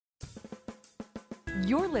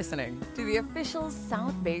You're listening to the official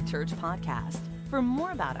South Bay Church podcast. For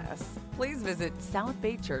more about us, please visit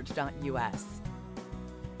southbaychurch.us.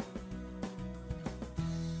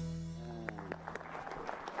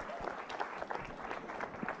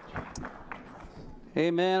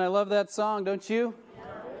 Amen. I love that song, don't you?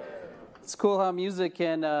 It's cool how music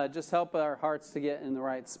can just help our hearts to get in the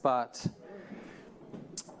right spot.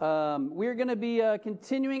 We're going to be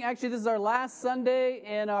continuing. Actually, this is our last Sunday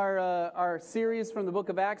in our series from the book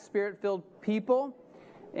of Acts, Spirit-Filled People.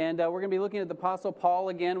 And we're going to be looking at the Apostle Paul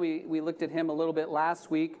again. We looked at him a little bit last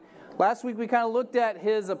week. Last week, we kind of looked at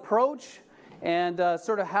his approach and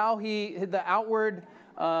sort of how the outward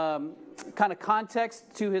kind of context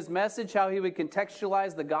to his message, how he would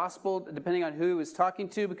contextualize the gospel depending on who he was talking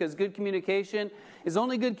to, because good communication is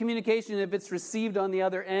only good communication if it's received on the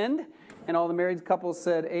other end. And all the married couples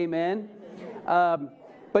said amen.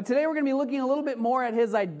 But today we're going to be looking a little bit more at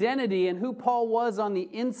his identity and who Paul was on the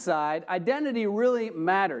inside. Identity really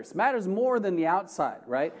matters more than the outside,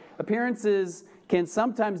 right? Appearances can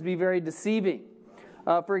sometimes be very deceiving.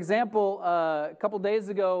 For example, a couple days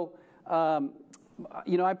ago, I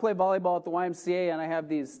play volleyball at the YMCA, and I have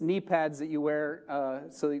these knee pads that you wear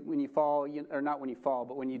so that when you fall, or not when you fall,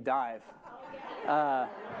 but when you dive,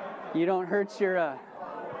 you don't hurt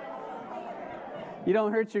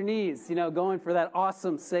your knees, going for that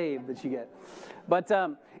awesome save that you get. But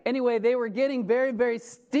anyway, they were getting very, very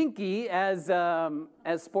stinky, as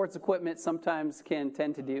sports equipment sometimes can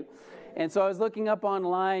tend to do. And so I was looking up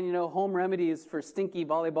online, home remedies for stinky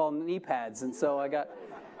volleyball knee pads, and so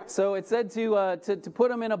it said to put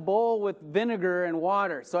them in a bowl with vinegar and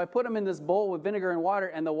water. So I put them in this bowl with vinegar and water,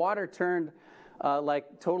 and the water turned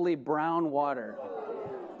like totally brown water.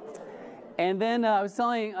 And then I was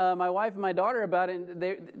telling my wife and my daughter about it.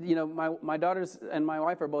 And my daughters and my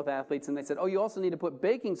wife are both athletes, and they said, "Oh, you also need to put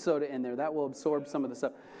baking soda in there. That will absorb some of the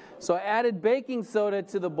stuff." So I added baking soda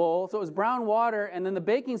to the bowl, so it was brown water, and then the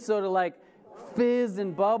baking soda like fizzed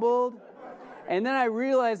and bubbled. And then I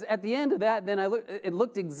realized at the end of that, it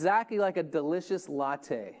looked exactly like a delicious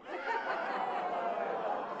latte.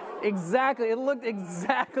 Exactly, it looked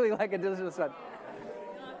exactly like a delicious latte.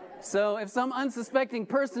 So if some unsuspecting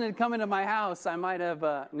person had come into my house, I might have,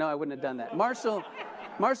 no, I wouldn't have done that. Marshall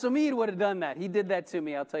Mead would have done that. He did that to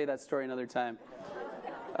me. I'll tell you that story another time.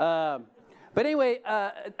 But anyway,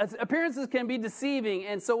 appearances can be deceiving,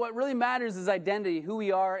 and so what really matters is identity, who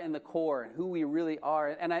we are in the core, who we really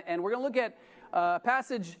are. And we're going to look at a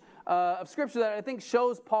passage of Scripture that I think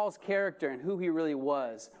shows Paul's character and who he really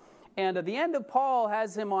was. And at the end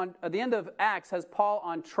of Acts has Paul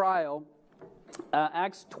on trial.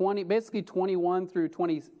 Acts 20, basically 21 through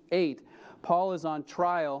 28, Paul is on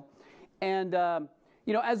trial. And,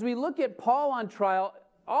 as we look at Paul on trial,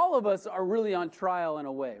 all of us are really on trial in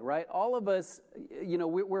a way, right? All of us,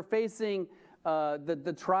 we're facing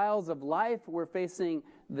the trials of life. We're facing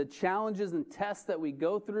the challenges and tests that we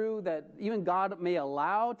go through that even God may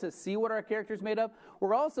allow to see what our character is made of.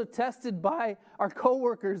 We're also tested by our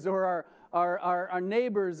coworkers or our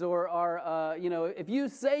neighbors or our, if you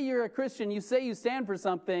say you're a Christian, you say you stand for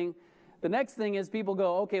something, the next thing is people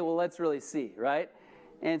go, okay, well, let's really see, right?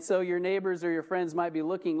 And so your neighbors or your friends might be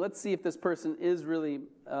looking, let's see if this person is really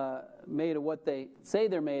made of what they say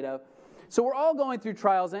they're made of. So we're all going through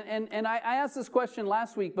trials, and I asked this question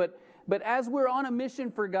last week, but as we're on a mission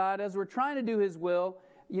for God, as we're trying to do His will,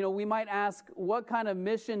 we might ask, what kind of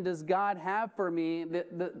mission does God have for me?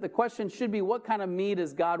 The question should be, what kind of me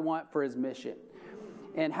does God want for His mission?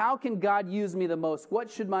 And how can God use me the most? What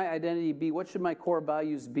should my identity be? What should my core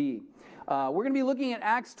values be? We're going to be looking at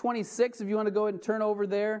Acts 26, if you want to go ahead and turn over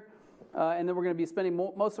there. And then we're going to be spending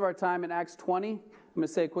most of our time in Acts 20. I'm going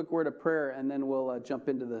to say a quick word of prayer, and then we'll jump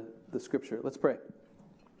into the Scripture. Let's pray.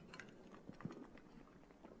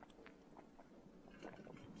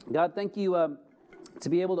 God, thank you to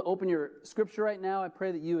be able to open your Scripture right now. I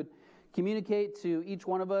pray that you would communicate to each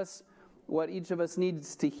one of us what each of us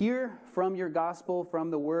needs to hear from your gospel, from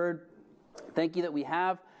the Word. Thank you that we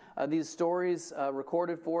have these stories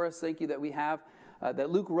recorded for us. Thank you that we have, that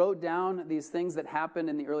Luke wrote down these things that happened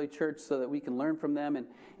in the early church so that we can learn from them.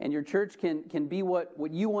 And your church can be what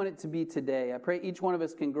you want it to be today. I pray each one of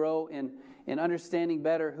us can grow in understanding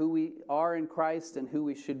better who we are in Christ and who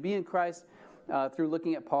we should be in Christ through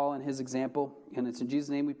looking at Paul and his example. And it's in Jesus'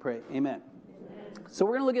 name we pray. Amen. So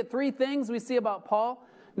we're going to look at three things we see about Paul.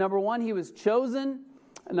 Number one, he was chosen.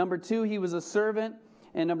 Number two, he was a servant.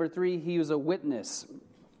 And number three, he was a witness.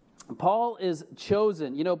 Paul is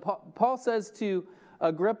chosen. Paul says to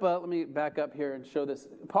Agrippa, let me back up here and show this.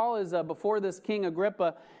 Paul is before this King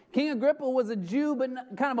Agrippa. King Agrippa was a Jew, but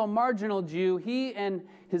kind of a marginal Jew. He and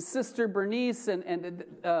his sister Bernice,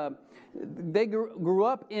 they grew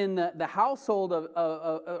up in the household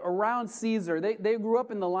of around Caesar. They grew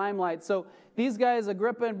up in the limelight. So these guys,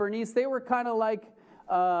 Agrippa and Bernice, they were kind of like,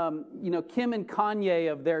 Kim and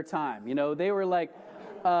Kanye of their time. They were like,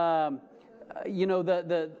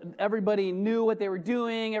 everybody knew what they were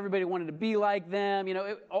doing. Everybody wanted to be like them.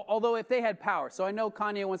 Although if they had power. So I know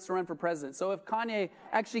Kanye wants to run for president. So if Kanye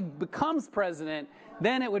actually becomes president,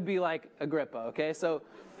 then it would be like Agrippa. Okay, so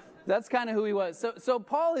that's kind of who he was. So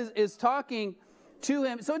Paul is talking to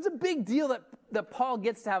him. So it's a big deal that Paul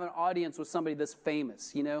gets to have an audience with somebody this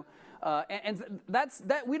famous. And that's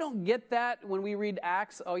we don't get that when we read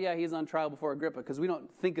Acts. Oh yeah, he's on trial before Agrippa, because we don't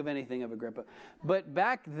think of anything of Agrippa. But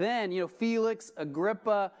back then, Felix,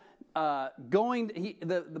 Agrippa,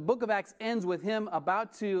 the book of Acts ends with him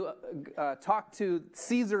about to talk to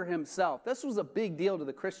Caesar himself. This was a big deal to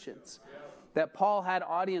the Christians, that Paul had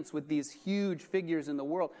audience with these huge figures in the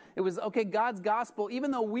world. It was, okay, God's gospel, even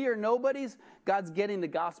though we are nobodies, God's getting the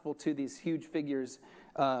gospel to these huge figures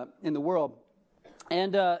in the world.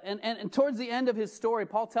 And towards the end of his story,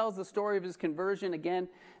 Paul tells the story of his conversion again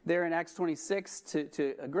there in Acts 26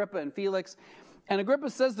 to Agrippa and Felix. And Agrippa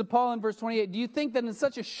says to Paul in verse 28, "Do you think that in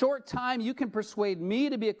such a short time you can persuade me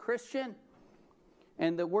to be a Christian?"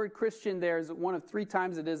 And the word Christian there is one of 3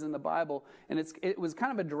 times it is in the Bible. And it was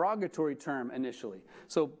kind of a derogatory term initially.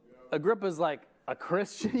 So Agrippa's like, a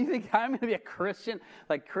Christian? You think I'm going to be a Christian?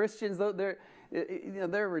 Like Christians, they're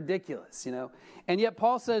ridiculous, And yet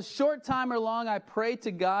Paul says, "Short time or long, I pray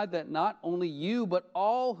to God that not only you, but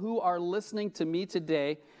all who are listening to me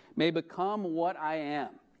today may become what I am,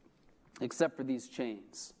 except for these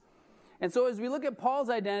chains." And so as we look at Paul's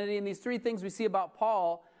identity and these 3 things we see about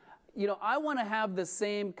Paul, I want to have the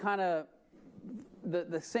same kind of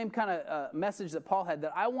message that Paul had,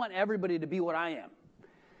 that I want everybody to be what I am.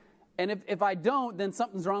 And if I don't, then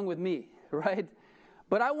something's wrong with me, right?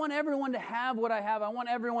 But I want everyone to have what I have. I want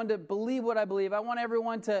everyone to believe what I believe. I want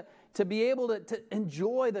everyone to be able to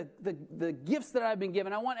enjoy the gifts that I've been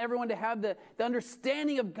given. I want everyone to have the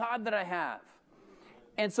understanding of God that I have.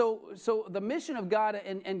 And so the mission of God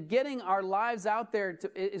and getting our lives out there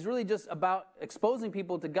is really just about exposing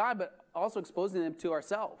people to God, but also exposing them to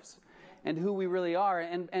ourselves and who we really are.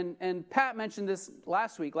 And Pat mentioned this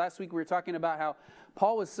last week. Last week we were talking about how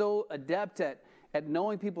Paul was so adept at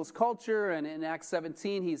knowing people's culture, and in Acts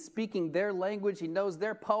 17, he's speaking their language. He knows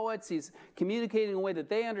their poets. He's communicating in a way that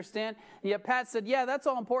they understand. And yet Pat said, yeah, that's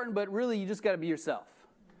all important, but really you just got to be yourself.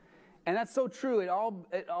 And that's so true. It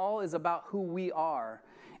all is about who we are.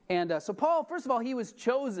 And so Paul, first of all, he was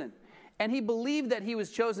chosen. And he believed that he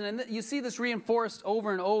was chosen. And you see this reinforced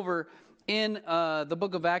over and over in the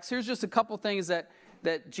book of Acts. Here's just a couple things that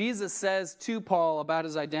Jesus says to Paul about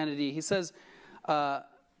his identity. He says,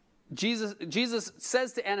 Jesus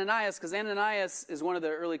says to Ananias, because Ananias is one of the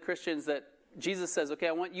early Christians that Jesus says, okay,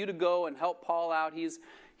 I want you to go and help Paul out. He's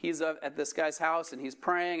at this guy's house and he's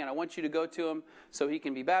praying, and I want you to go to him so he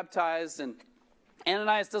can be baptized. And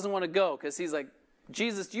Ananias doesn't want to go because he's like,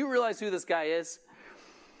 Jesus, do you realize who this guy is?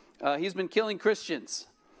 He's been killing Christians.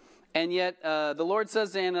 And yet the Lord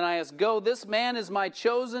says to Ananias, "Go, this man is my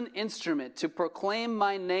chosen instrument to proclaim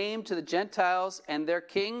my name to the Gentiles and their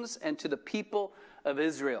kings and to the people of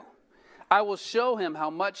Israel. I will show him how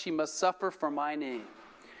much he must suffer for my name."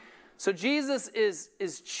 So Jesus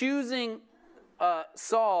is choosing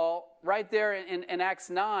Saul right there in Acts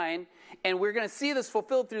 9, and we're going to see this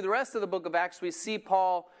fulfilled through the rest of the book of Acts. We see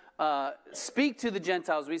Paul speak to the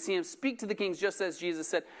Gentiles. We see him speak to the kings, just as Jesus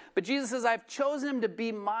said. But Jesus says, I've chosen him to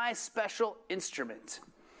be my special instrument.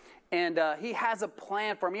 And he has a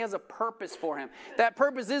plan for him. He has a purpose for him. That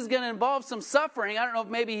purpose is going to involve some suffering. I don't know if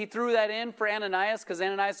maybe he threw that in for Ananias, because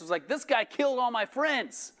Ananias was like, this guy killed all my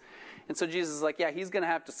friends. And so Jesus is like, yeah, he's going to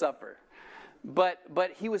have to suffer. But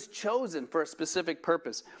he was chosen for a specific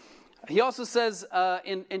purpose. He also says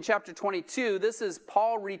in chapter 22, this is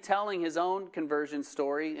Paul retelling his own conversion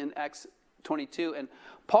story in Acts 22. And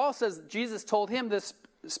Paul says Jesus told him this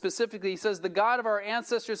specifically. He says, the God of our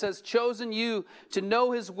ancestors has chosen you to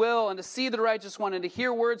know his will and to see the righteous one and to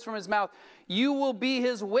hear words from his mouth. You will be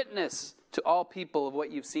his witness to all people of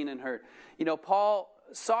what you've seen and heard. You know, Paul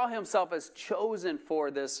saw himself as chosen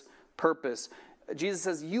for this purpose. Jesus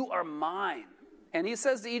says, you are mine. And he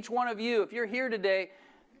says to each one of you, if you're here today,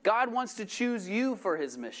 God wants to choose you for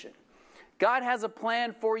his mission. God has a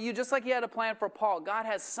plan for you, just like he had a plan for Paul. God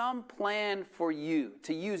has some plan for you,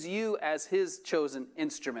 to use you as his chosen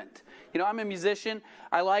instrument. You know, I'm a musician.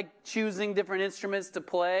 I like choosing different instruments to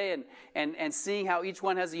play and seeing how each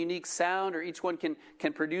one has a unique sound, or each one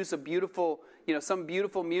can produce a beautiful, some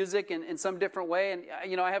beautiful music in some different way. And,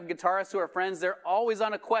 I have guitarists who are friends. They're always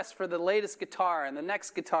on a quest for the latest guitar and the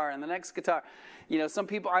next guitar and the next guitar. Some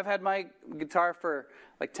people, I've had my guitar for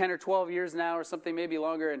like 10 or 12 years now or something, maybe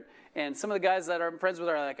longer. And some of the guys that I'm friends with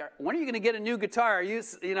are like, when are you going to get a new guitar? Are you,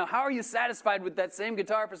 how are you satisfied with that same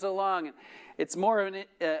guitar for so long? And it's more of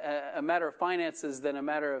a matter of finances than a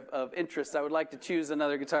matter of interest. I would like to choose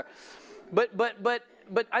another guitar. But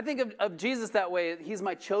I think of Jesus that way. He's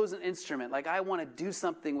my chosen instrument. Like, I want to do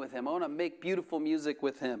something with him. I want to make beautiful music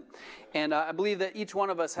with him. And I believe that each one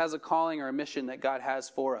of us has a calling or a mission that God has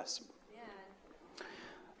for us.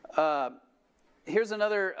 Yeah. Here's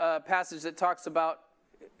another passage that talks about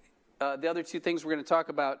the other two things we're going to talk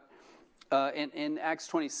about in Acts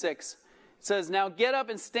 26. It says, "Now get up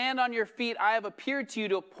and stand on your feet. I have appeared to you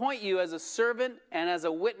to appoint you as a servant and as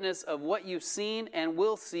a witness of what you've seen and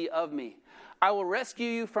will see of me. I will rescue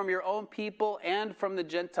you from your own people and from the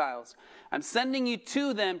Gentiles. I'm sending you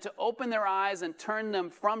to them to open their eyes and turn them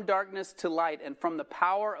from darkness to light and from the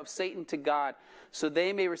power of Satan to God, so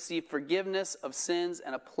they may receive forgiveness of sins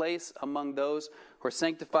and a place among those who are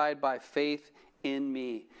sanctified by faith in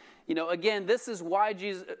me." Again, this is why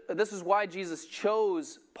Jesus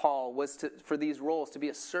chose Paul, for these roles, to be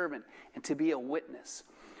a servant and to be a witness.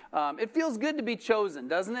 It feels good to be chosen,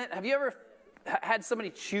 doesn't it? Have you ever had somebody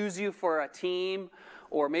choose you for a team,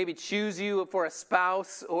 or maybe choose you for a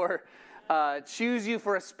spouse, or choose you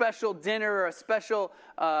for a special dinner or a special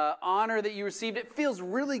honor that you received? It feels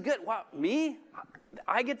really good. Wow, me?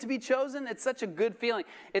 I get to be chosen? It's such a good feeling.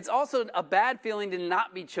 It's also a bad feeling to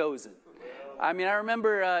not be chosen. I mean, I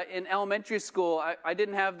remember in elementary school, I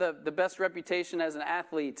didn't have the best reputation as an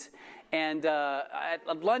athlete. And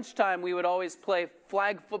at lunchtime, we would always play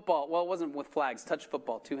flag football. Well, it wasn't with flags, touch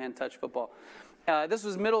football, two-hand touch football. This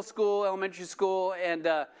was middle school, elementary school, and,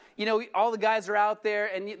 all the guys are out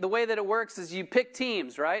there. And the way that it works is you pick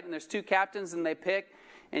teams, right? And there's two captains, and they pick,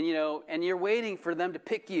 and you're waiting for them to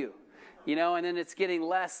pick you. And then it's getting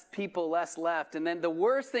less people, less left. And then the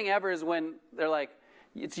worst thing ever is when they're like,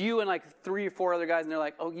 it's you and like 3 or 4 other guys, and they're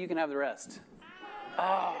like, "Oh, you can have the rest."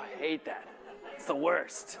 Oh, I hate that. It's the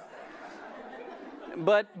worst.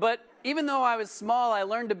 But even though I was small, I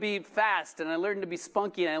learned to be fast, and I learned to be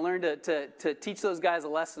spunky, and I learned to teach those guys a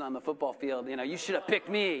lesson on the football field. You should have picked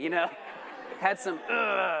me, Had some,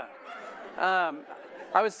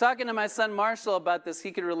 I was talking to my son Marshall about this.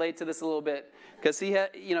 He could relate to this a little bit, because he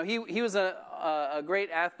was a great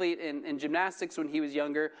athlete in gymnastics when he was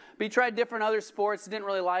younger, but he tried different other sports, didn't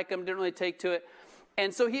really like them, didn't really take to it.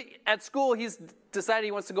 And so at school, he's decided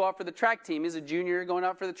he wants to go out for the track team. He's a junior going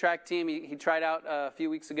out for the track team. He tried out a few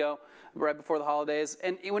weeks ago, right before the holidays.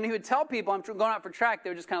 And when he would tell people, "I'm going out for track," they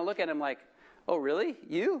would just kind of look at him like, "Oh, really?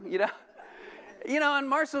 You?" And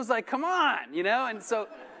Marshall was like, "Come on," And so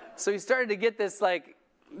he started to get this, like,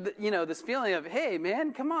 this feeling of, "Hey,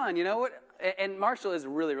 man, come on, what?" And Marshall is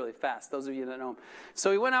really, really fast, those of you that know him.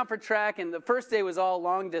 So he went out for track, and the first day was all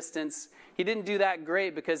long distance. He didn't do that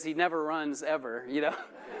great because he never runs ever, He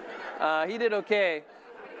did okay.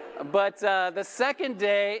 But the second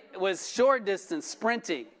day was short distance,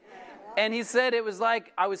 sprinting. And he said it was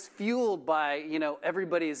like I was fueled by,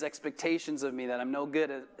 everybody's expectations of me that I'm no good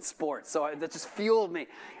at sports. So that just fueled me.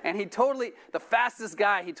 And the fastest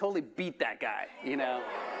guy, he totally beat that guy,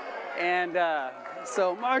 And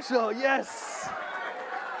so Marshall, yes.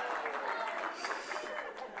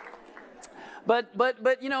 But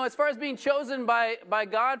as far as being chosen by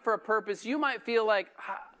God for a purpose, you might feel like,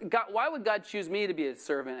 God, why would God choose me to be a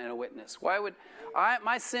servant and a witness? Why would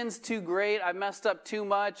my sin's too great? I've messed up too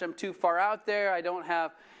much. I'm too far out there. I don't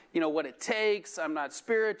have, what it takes. I'm not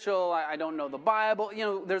spiritual. I don't know the Bible.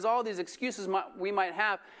 There's all these excuses we might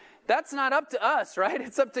have. That's not up to us, right?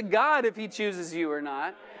 It's up to God if he chooses you or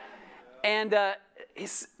not. And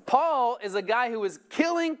Paul is a guy who was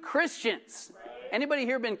killing Christians. Anybody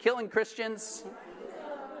here been killing Christians?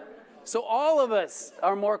 So all of us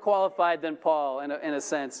are more qualified than Paul in a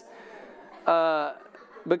sense,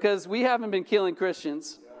 because we haven't been killing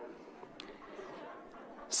Christians.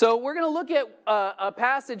 So we're going to look at a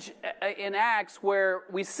passage in Acts where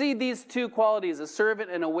we see these two qualities, a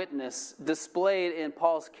servant and a witness, displayed in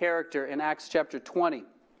Paul's character in Acts chapter 20.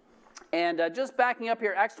 And just backing up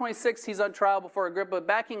here, Acts 26, he's on trial before Agrippa.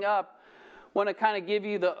 Backing up, I want to kind of give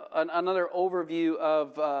you another overview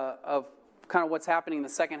of kind of what's happening in the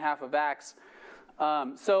second half of Acts.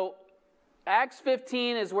 So Acts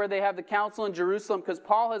 15 is where they have the council in Jerusalem, because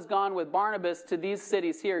Paul has gone with Barnabas to these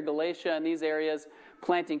cities here, Galatia and these areas,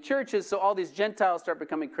 planting churches. So all these Gentiles start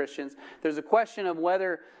becoming Christians. There's a question of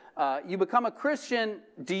whether you become a Christian,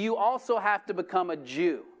 do you also have to become a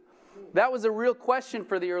Jew? that was a real question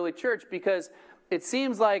for the early church, because it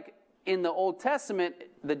seems like in the Old Testament,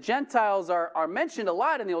 the Gentiles are mentioned a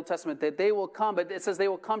lot in the Old Testament, that they will come, but it says they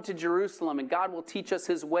will come to Jerusalem and God will teach us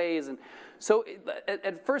his ways. And so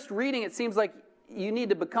at first reading, it seems like you need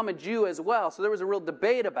to become a Jew as well. So there was a real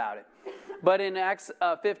debate about it. But in Acts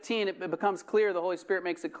 15, it becomes clear, the Holy Spirit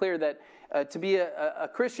makes it clear that to be a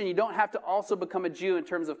Christian, you don't have to also become a Jew in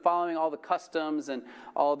terms of following all the customs and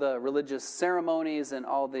all the religious ceremonies and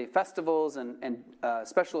all the festivals and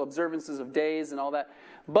special observances of days and all that.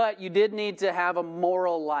 But you did need to have a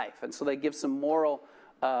moral life. And so they give some moral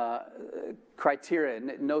criteria.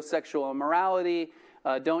 No sexual immorality,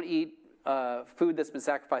 don't eat food that's been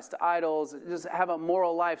sacrificed to idols. Just have a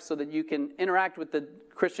moral life so that you can interact with the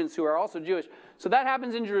Christians who are also Jewish. So that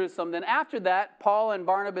happens in Jerusalem. Then after that, Paul and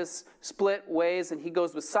Barnabas split ways, and he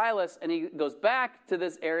goes with Silas, and he goes back to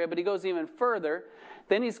this area, but he goes even further.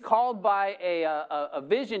 Then he's called by a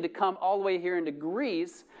vision to come all the way here into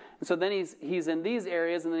Greece. And so then he's in these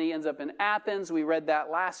areas, and then he ends up in Athens. We read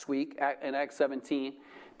that last week in Acts 17.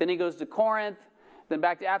 Then he goes to Corinth, then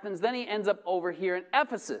back to Athens. Then he ends up over here in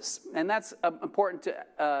Ephesus. And that's important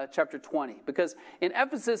to chapter 20, because in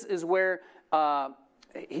Ephesus is where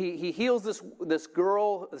he heals this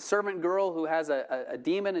girl, the servant girl who has a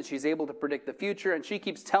demon, and she's able to predict the future. And she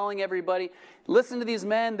keeps telling everybody, listen to these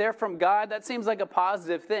men, they're from God. That seems like a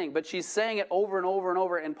positive thing, but she's saying it over and over and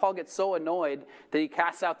over, and Paul gets so annoyed that he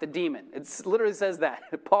casts out the demon. It literally says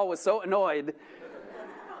that. Paul was so annoyed.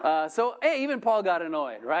 Even Paul got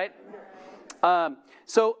annoyed, right?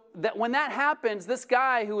 So that when that happens, this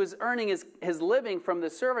guy who is earning his living from the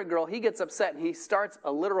servant girl, he gets upset and he starts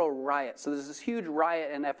a literal riot. So there's this huge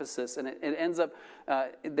riot in Ephesus, and it ends up,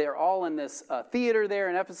 they're all in this theater there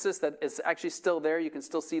in Ephesus that is actually still there. You can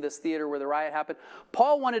still see this theater where the riot happened.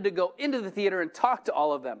 Paul wanted to go into the theater and talk to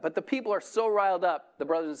all of them, but the people are so riled up. The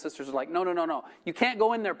brothers and sisters are like, no. You can't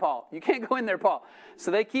go in there, Paul. You can't go in there, Paul.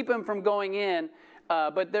 So they keep him from going in.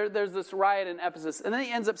 But there's this riot in Ephesus. And then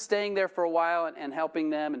he ends up staying there for a while and helping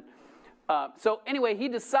them. And so anyway, he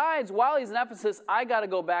decides while he's in Ephesus, I got to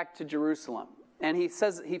go back to Jerusalem. And he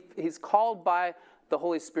says he's called by the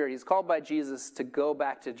Holy Spirit. He's called by Jesus to go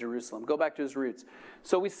back to Jerusalem, go back to his roots.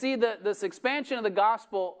 So we see this expansion of the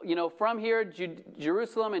gospel, from here,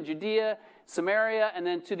 Jerusalem and Judea, Samaria, and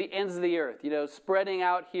then to the ends of the earth, spreading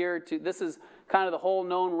out here this is kind of the whole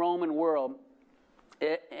known Roman world.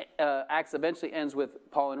 Acts eventually ends with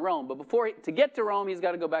Paul in Rome. But to get to Rome, he's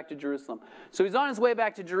got to go back to Jerusalem. So he's on his way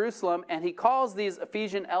back to Jerusalem, and he calls these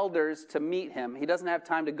Ephesian elders to meet him. He doesn't have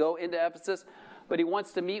time to go into Ephesus, but he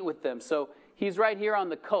wants to meet with them. So he's right here on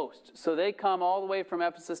the coast. So they come all the way from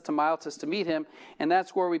Ephesus to Miletus to meet him, and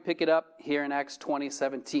that's where we pick it up here in Acts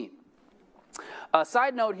 20:17. A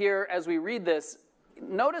side note here, as we read this,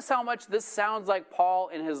 notice how much this sounds like Paul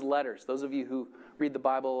in his letters. Those of you who read the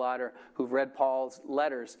Bible a lot or who've read Paul's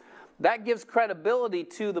letters, that gives credibility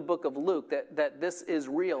to the book of Luke, that this is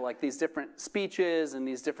real, like these different speeches and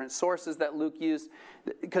these different sources that Luke used,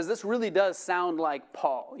 because this really does sound like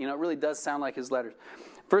Paul. It really does sound like his letters.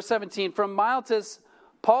 Verse 17, from Miletus,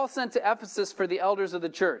 Paul sent to Ephesus for the elders of the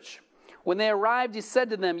church. When they arrived, he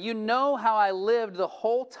said to them, you know how I lived the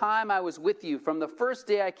whole time I was with you. From the first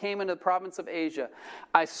day I came into the province of Asia,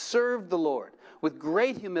 I served the Lord with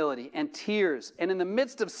great humility and tears, and in the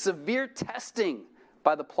midst of severe testing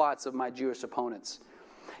by the plots of my Jewish opponents.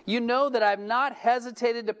 You know that I have not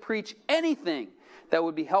hesitated to preach anything that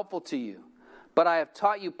would be helpful to you, but I have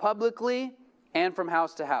taught you publicly and from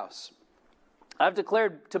house to house. I have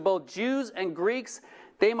declared to both Jews and Greeks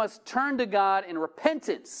they must turn to God in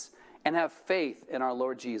repentance and have faith in our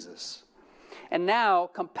Lord Jesus. And now,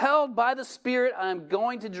 compelled by the Spirit, I am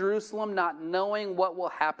going to Jerusalem, not knowing what will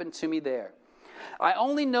happen to me there. I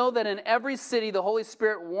only know that in every city the Holy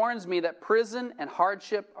Spirit warns me that prison and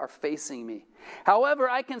hardship are facing me. However,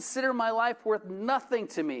 I consider my life worth nothing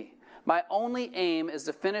to me. My only aim is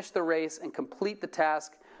to finish the race and complete the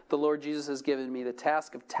task the Lord Jesus has given me, the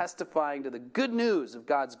task of testifying to the good news of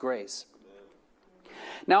God's grace.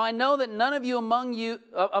 Now I know that none of you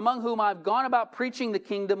among whom I've gone about preaching the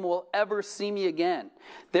kingdom will ever see me again.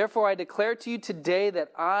 Therefore I declare to you today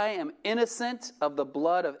that I am innocent of the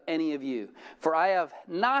blood of any of you. For I have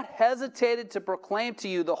not hesitated to proclaim to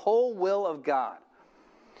you the whole will of God.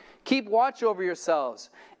 Keep watch over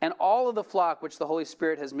yourselves and all of the flock which the Holy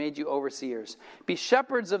Spirit has made you overseers. Be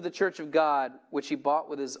shepherds of the church of God, which he bought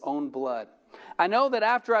with his own blood. I know that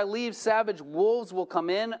after I leave, savage wolves will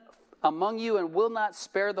come in among you and will not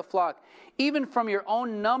spare the flock. Even from your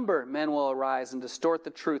own number men will arise and distort the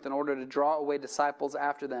truth in order to draw away disciples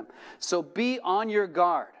after them. So be on your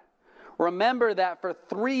guard. Remember that for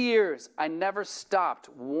 3 years I never stopped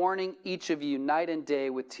warning each of you night and day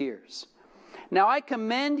with tears. Now I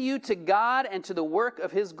commend you to God and to the work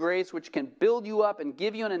of his grace, which can build you up and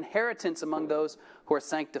give you an inheritance among those who are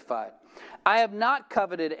sanctified. I have not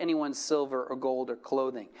coveted anyone's silver or gold or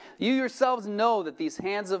clothing. You yourselves know that these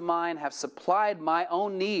hands of mine have supplied my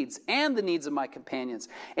own needs and the needs of my companions.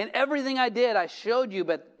 In everything I did, I showed you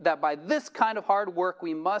that by this kind of hard work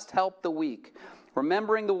we must help the weak,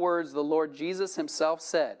 remembering the words the Lord Jesus himself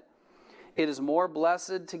said, "It is more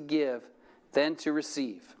blessed to give than to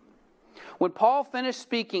receive." When Paul finished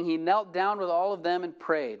speaking, he knelt down with all of them and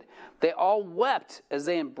prayed. They all wept as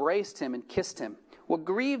they embraced him and kissed him. What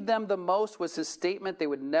grieved them the most was his statement they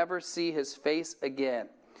would never see his face again.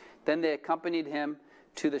 Then they accompanied him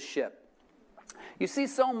to the ship. You see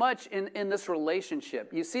so much in this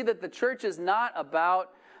relationship. You see that the church is not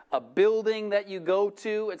about a building that you go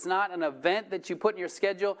to. It's not an event that you put in your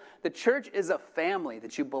schedule. The church is a family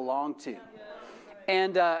that you belong to.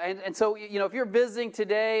 And so, if you're visiting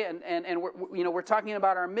today and we're talking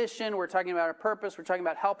about our mission, we're talking about our purpose, we're talking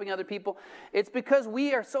about helping other people, it's because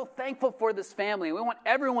we are so thankful for this family. We want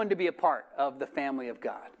everyone to be a part of the family of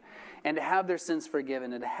God and to have their sins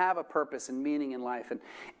forgiven and to have a purpose and meaning in life.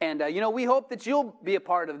 And we hope that you'll be a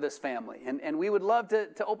part of this family. And we would love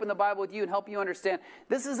to open the Bible with you and help you understand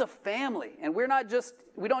this is a family. And we don't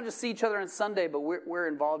just see each other on Sunday, but we're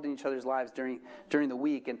involved in each other's lives during the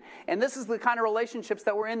week. And this is the kind of relationships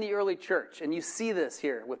that were in the early church. And you see this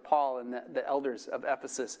here with Paul and the elders of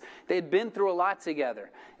Ephesus. They had been through a lot together.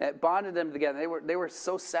 It bonded them together. They were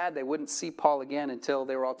so sad they wouldn't see Paul again until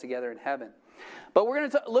they were all together in heaven. But we're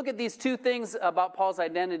going to look at these two things about Paul's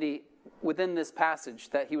identity within this passage,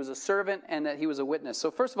 that he was a servant and that he was a witness.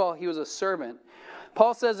 So first of all, he was a servant.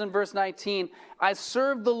 Paul says in verse 19, "I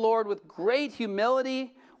served the Lord with great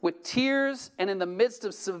humility, with tears, and in the midst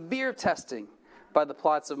of severe testing by the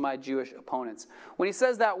plots of my Jewish opponents." When he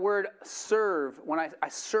says that word serve, when I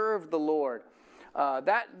served the Lord,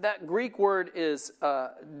 that Greek word is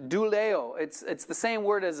douleo. It's the same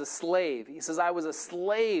word as a slave. He says, I was a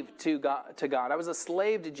slave to God. I was a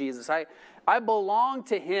slave to Jesus. I belong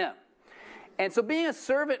to him. And so being a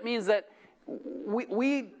servant means that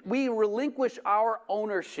we relinquish our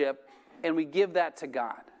ownership and we give that to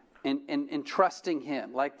God in trusting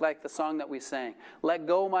him, like the song that we sang. Let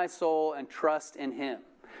go my soul and trust in him.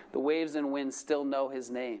 The waves and winds still know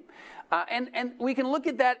his name. And we can look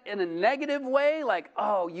at that in a negative way, like,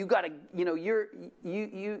 oh, you got to,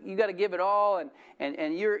 you got to give it all,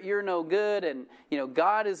 and you're no good, and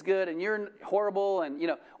God is good, and you're horrible,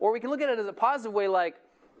 and or we can look at it as a positive way, like,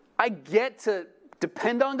 I get to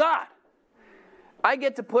depend on God. I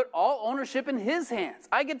get to put all ownership in his hands.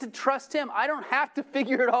 I get to trust him. I don't have to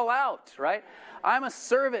figure it all out, right? I'm a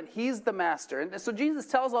servant. He's the master. And so Jesus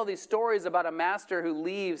tells all these stories about a master who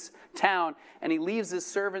leaves town and he leaves his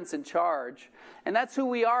servants in charge. And that's who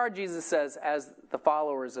we are, Jesus says, as the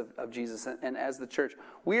followers of Jesus and as the church.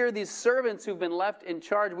 We are these servants who've been left in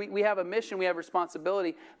charge. We have a mission, we have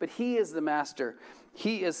responsibility, but he is the master.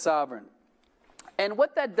 He is sovereign. And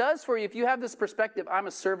what that does for you, if you have this perspective, I'm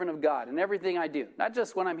a servant of God in everything I do. Not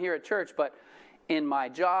just when I'm here at church, but in my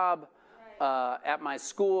job, at my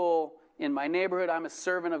school, in my neighborhood, I'm a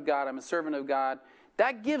servant of God. I'm a servant of God.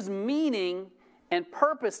 That gives meaning and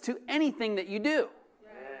purpose to anything that you do.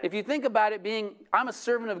 If you think about it being, I'm a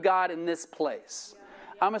servant of God in this place.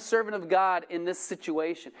 I'm a servant of God in this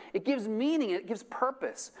situation. It gives meaning. It gives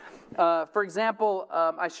purpose. For example,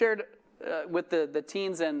 I shared with the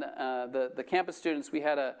teens and the campus students, we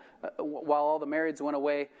had while all the marrieds went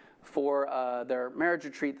away for their marriage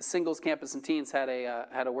retreat, the singles campus and teens had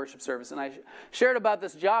a worship service, and I shared about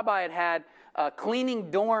this job I had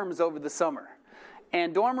cleaning dorms over the summer.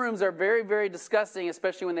 And dorm rooms are very, very disgusting,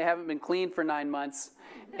 especially when they haven't been cleaned for 9 months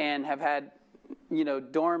and have had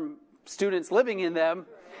dorm students living in them.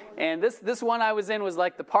 And this one I was in was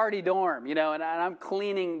like the party dorm, and I'm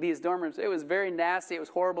cleaning these dorm rooms. It was very nasty. It was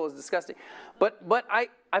horrible. It was disgusting. But I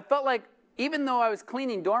felt like even though I was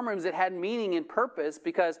cleaning dorm rooms, it had meaning and purpose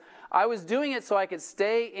because I was doing it so I could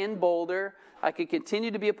stay in Boulder. I could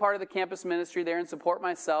continue to be a part of the campus ministry there and support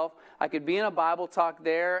myself. I could be in a Bible talk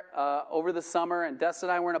there over the summer. And Des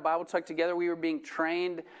and I were in a Bible talk together. We were being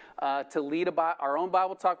trained to lead our own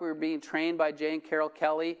Bible talk. We were being trained by Jay and Carol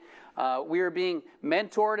Kelly. We were being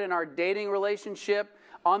mentored in our dating relationship.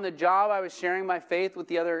 On the job, I was sharing my faith with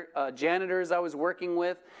the other janitors I was working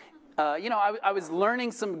with. I was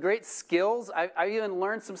learning some great skills. I even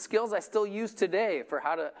learned some skills I still use today for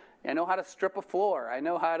I know how to strip a floor. I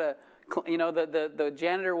know how to, the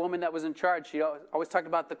janitor woman that was in charge, she always talked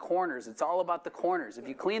about the corners. It's all about the corners. If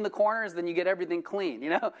you clean the corners, then you get everything clean,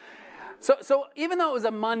 So even though it was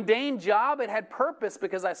a mundane job, it had purpose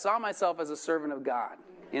because I saw myself as a servant of God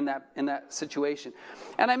in that situation.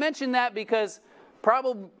 And I mention that because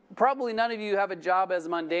probably none of you have a job as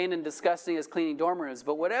mundane and disgusting as cleaning dorm rooms,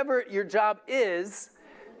 but whatever your job is,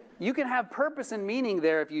 you can have purpose and meaning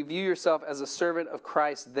there if you view yourself as a servant of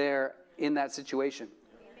Christ there in that situation.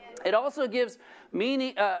 It also gives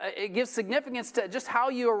meaning, it gives significance to just how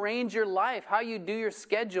you arrange your life, how you do your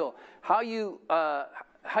schedule, how you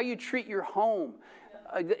treat your home.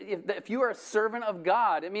 If you are a servant of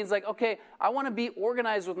God, it means like, okay, I want to be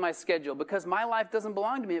organized with my schedule because my life doesn't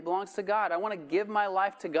belong to me. It belongs to God. I want to give my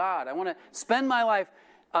life to God. I want to spend my life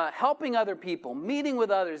helping other people, meeting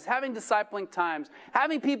with others, having discipling times,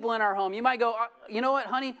 having people in our home. You might go, you know what,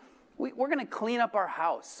 honey? We're going to clean up our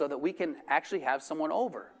house so that we can actually have someone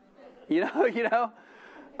over. You know.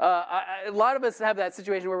 A lot of us have that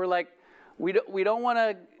situation where we're like, we don't want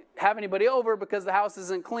to have anybody over because the house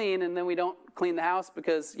isn't clean, and then we don't clean the house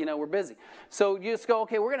because, we're busy. So you just go,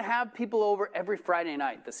 okay, we're going to have people over every Friday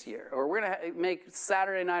night this year, or we're going to make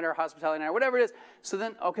Saturday night our hospitality night, or whatever it is. So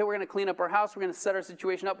then, okay, we're going to clean up our house. We're going to set our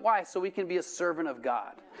situation up. Why? So we can be a servant of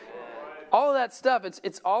God. All of that stuff,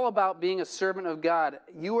 it's all about being a servant of God.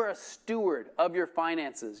 You are a steward of your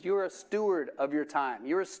finances. You are a steward of your time.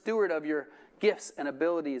 You're a steward of your gifts and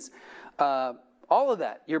abilities. All of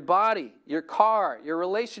that, your body, your car, your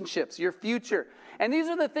relationships, your future. And these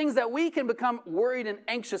are the things that we can become worried and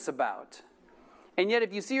anxious about. And yet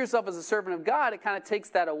if you see yourself as a servant of God, it kind of takes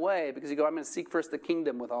that away because you go, I'm going to seek first the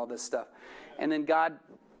kingdom with all this stuff. And then God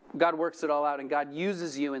works it all out, and God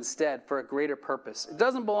uses you instead for a greater purpose. It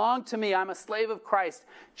doesn't belong to me. I'm a slave of Christ.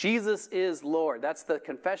 Jesus is Lord. That's the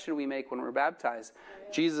confession we make when we're baptized.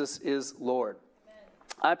 Jesus is Lord.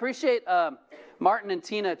 I appreciate Martin and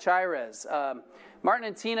Tina Chires. Martin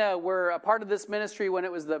and Tina were a part of this ministry when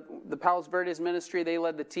it was the Palos Verdes ministry. They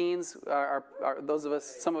led the teens.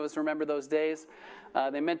 Some of us remember those days.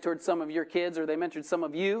 They mentored some of your kids, or they mentored some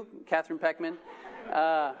of you, Catherine Peckman.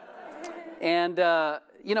 I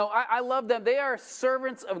love them. They are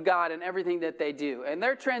servants of God in everything that they do. And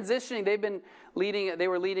they're transitioning. They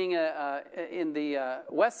were leading in the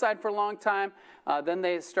West Side for a long time. Then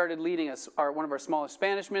they started leading one of our smaller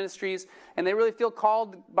Spanish ministries. And they really feel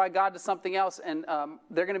called by God to something else. And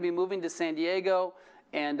they're going to be moving to San Diego.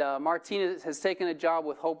 And Martina has taken a job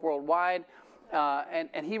with Hope Worldwide.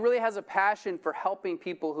 And he really has a passion for helping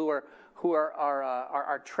people who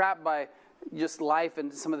are trapped by just life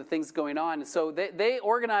and some of the things going on. And so they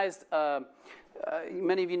organized,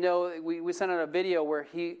 many of you know, we sent out a video where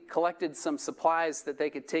he collected some supplies that they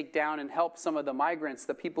could take down and help some of the migrants,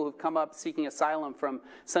 the people who've come up seeking asylum from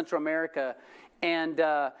Central America. And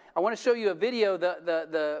I want to show you a video.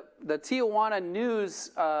 The Tijuana News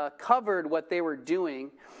covered what they were doing,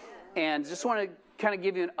 and just want to kind of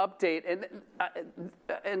give you an update. And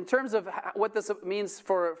in terms of what this means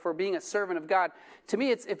for being a servant of God, to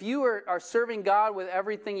me, it's if you are serving God with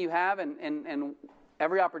everything you have and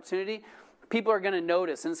every opportunity, people are going to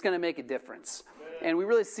notice, and it's going to make a difference. And we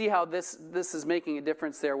really see how this is making a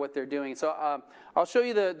difference there, what they're doing. So I'll show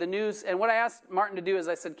you the news. And what I asked Martin to do is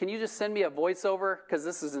I said, can you just send me a voiceover? Because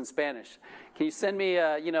this is in Spanish. Can you send me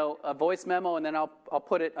a voice memo, and then I'll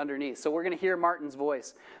put it underneath. So we're going to hear Martin's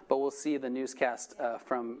voice, but we'll see the newscast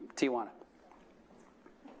from Tijuana.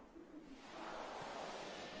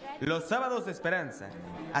 Los sábados de esperanza.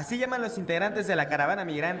 Así llaman los integrantes de la caravana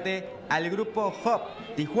migrante al grupo Hope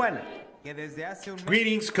Tijuana.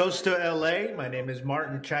 Greetings, Costa LA. My name is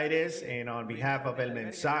Martin Chires, and on behalf of El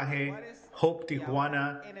Mensaje, Hope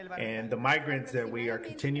Tijuana, and the migrants that we are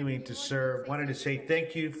continuing to serve, wanted to say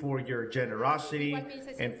thank you for your generosity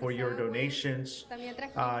and for your donations.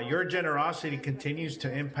 Your generosity continues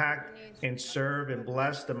to impact and serve and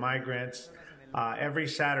bless the migrants every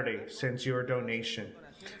Saturday since your donation.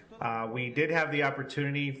 We did have the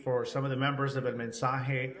opportunity for some of the members of El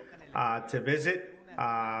Mensaje to visit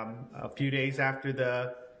a few days after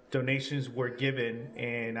the donations were given,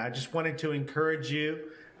 and I just wanted to encourage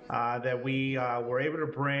you that we were able to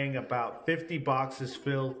bring about 50 boxes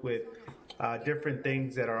filled with different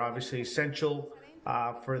things that are obviously essential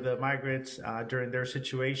for the migrants during their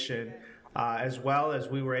situation, as well as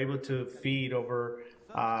we were able to feed over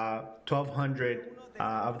 1,200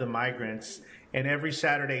 of the migrants. And every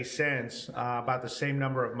Saturday since, about the same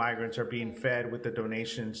number of migrants are being fed with the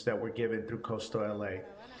donations that were given through Costa LA.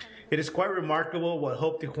 It is quite remarkable what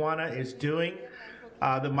Hope Tijuana is doing.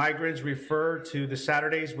 The migrants refer to the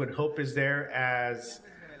Saturdays when Hope is there as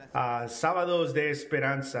Sábados de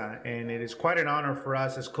Esperanza, and it is quite an honor for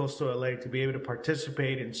us as Costa LA to be able to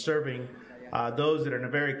participate in serving those that are in a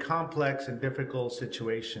very complex and difficult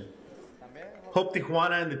situation. Hope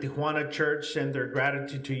Tijuana and the Tijuana Church send their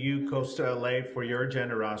gratitude to you, Costa LA, for your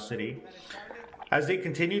generosity. As they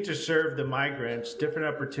continue to serve the migrants, different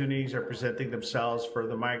opportunities are presenting themselves for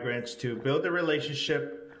the migrants to build a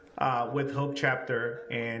relationship with Hope Chapter,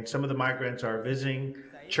 and some of the migrants are visiting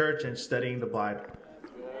church and studying the Bible.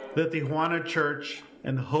 The Tijuana Church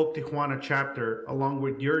and the Hope Tijuana Chapter, along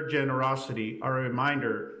with your generosity, are a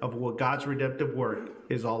reminder of what God's redemptive work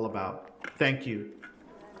is all about. Thank you.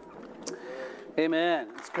 Amen.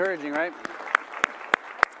 It's encouraging, right?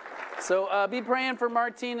 So be praying for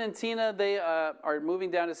Martine and Tina. They are moving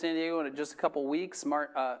down to San Diego in just a couple weeks.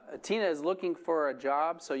 Tina is looking for a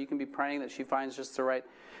job, so you can be praying that she finds just the right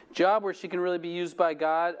job where she can really be used by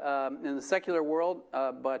God in the secular world,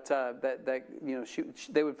 but that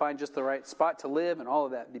they would find just the right spot to live and all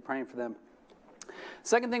of that. Be praying for them.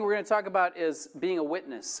 Second thing we're going to talk about is being a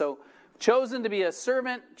witness. So chosen to be a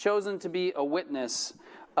servant, chosen to be a witness.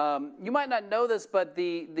 You might not know this, but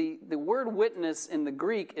the word witness in the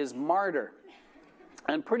Greek is martyr.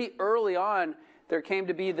 And pretty early on, there came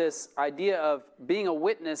to be this idea of being a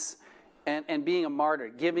witness and being a martyr,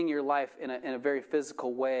 giving your life in a very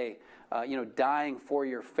physical way, dying for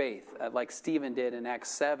your faith, like Stephen did in Acts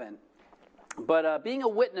 7. But being a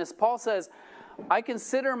witness, Paul says, I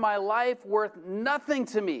consider my life worth nothing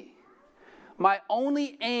to me. My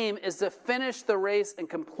only aim is to finish the race and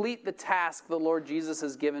complete the task the Lord Jesus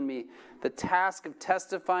has given me, the task of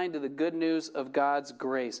testifying to the good news of God's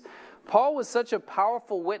grace. Paul was such a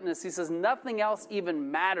powerful witness. He says, nothing else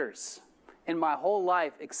even matters in my whole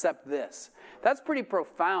life except this. That's pretty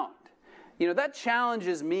profound. That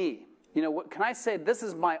challenges me. What can I say? This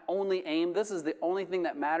is my only aim. This is the only thing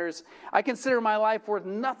that matters. I consider my life worth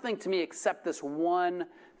nothing to me except this one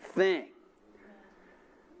thing.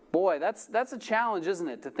 Boy, that's a challenge, isn't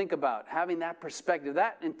it, to think about, having that perspective,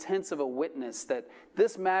 that intense of a witness, that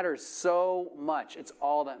this matters so much. It's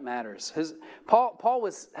all that matters.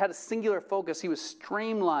 Paul had a singular focus. He was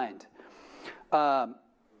streamlined. But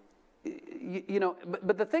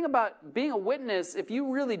the thing about being a witness, if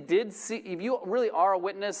you really are a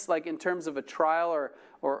witness, like in terms of a trial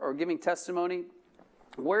or giving testimony,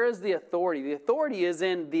 where is the authority? The authority is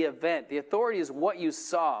in the event. The authority is what you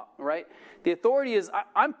saw, right? The authority is,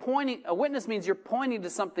 I'm pointing, a witness means you're pointing to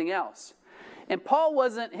something else. And Paul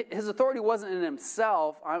his authority wasn't in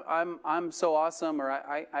himself, I'm so awesome, or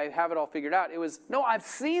I have it all figured out. It was, no, I've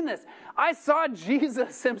seen this. I saw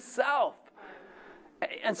Jesus himself.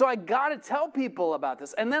 And so I got to tell people about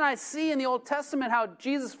this. And then I see in the Old Testament how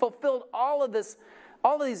Jesus fulfilled all of this.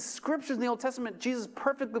 All of these scriptures in the Old Testament, Jesus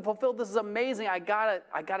perfectly fulfilled. This is amazing. I gotta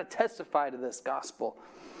testify to this gospel.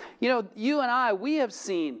 You and I, we have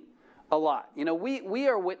seen a lot. We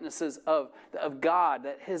are witnesses of God,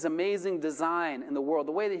 that His amazing design in the world,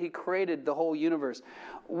 the way that He created the whole universe.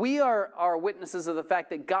 We are witnesses of the fact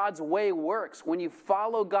that God's way works. When you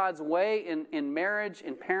follow God's way in marriage,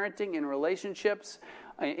 in parenting, in relationships,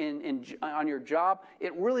 on your job,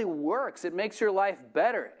 it really works. It makes your life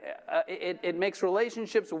better. It makes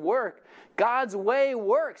relationships work. God's way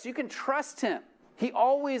works. You can trust Him. He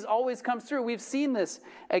always comes through. We've seen this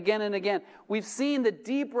again and again. We've seen the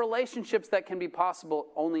deep relationships that can be possible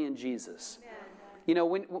only in Jesus.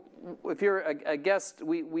 If you're a guest,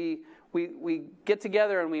 we get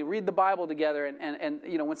together and we read the Bible together, and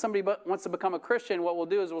when somebody wants to become a Christian, what we'll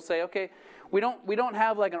do is we'll say, okay, we don't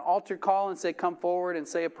have like an altar call and say come forward and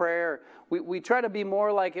say a prayer. We try to be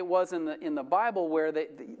more like it was in the Bible, where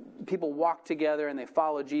people walk together and they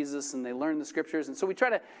follow Jesus and they learn the scriptures. And so we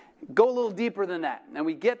try to go a little deeper than that, and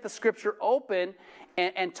we get the scripture open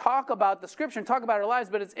and talk about the scripture and talk about our lives.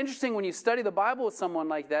 But it's interesting when you study the Bible with someone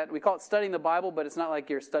like that. We call it studying the Bible, but it's not like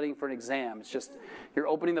you're studying for an exam. It's just you're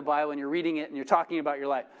opening the Bible and you're reading it and you're talking about your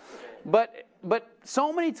life. But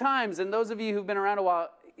so many times, and those of you who've been around a while,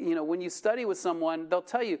 when you study with someone, they'll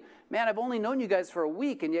tell you, man, I've only known you guys for a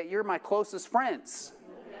week, and yet you're my closest friends.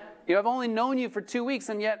 I've only known you for 2 weeks,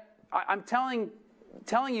 and yet I'm telling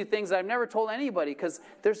you things that I've never told anybody, because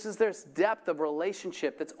there's this depth of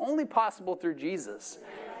relationship that's only possible through Jesus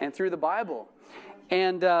and through the Bible.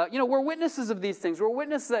 And, we're witnesses of these things. We're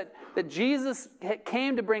witnesses that Jesus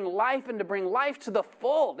came to bring life, and to bring life to the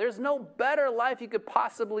full. There's no better life you could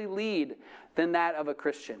possibly lead than that of a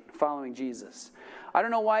Christian following Jesus. I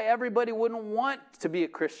don't know why everybody wouldn't want to be a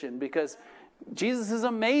Christian, because Jesus is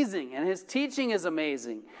amazing, and His teaching is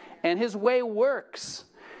amazing, and His way works.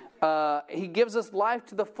 He gives us life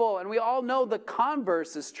to the full. And we all know the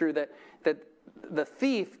converse is true, that the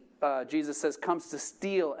thief, Jesus says, comes to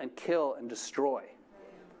steal and kill and destroy.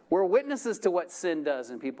 We're witnesses to what sin does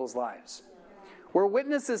in people's lives. We're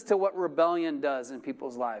witnesses to what rebellion does in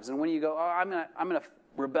people's lives. And when you go, I'm gonna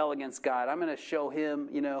rebel against God, I'm going to show him,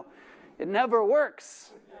 it never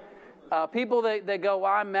works. People that go,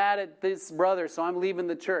 well, I'm mad at this brother, so I'm leaving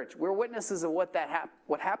the church. We're witnesses of what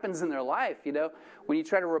happens in their life, when you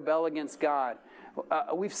try to rebel against God.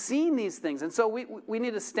 We've seen these things, and so we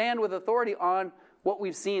need to stand with authority on what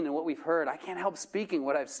we've seen and what we've heard. I can't help speaking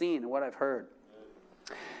what I've seen and what I've heard.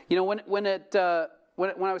 When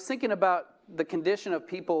I was thinking about the condition of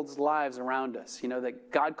people's lives around us,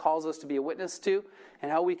 that God calls us to be a witness to,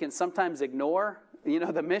 and how we can sometimes ignore,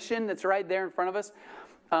 the mission that's right there in front of us.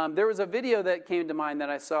 There was a video that came to mind that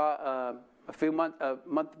I saw a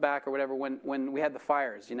month back or whatever when we had the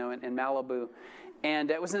fires, in Malibu.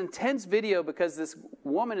 And it was an intense video because this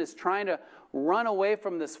woman is trying to run away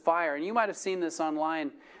from this fire. And you might have seen this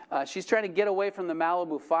online. She's trying to get away from the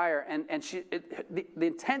Malibu fire. And the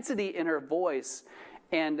intensity in her voice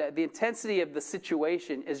and the intensity of the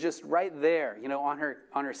situation is just right there, on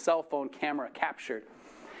her cell phone camera captured.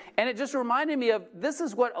 And it just reminded me of, this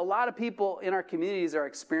is what a lot of people in our communities are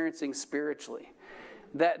experiencing spiritually.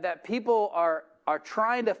 That people are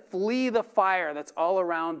trying to flee the fire that's all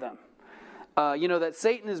around them. That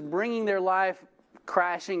Satan is bringing their life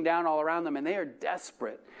crashing down all around them, and they are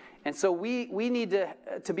desperate. And so we need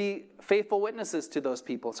to be faithful witnesses to those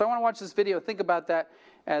people. So I want to watch this video. Think about that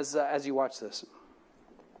as you watch this.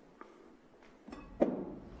 Oh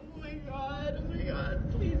my God,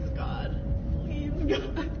 please God,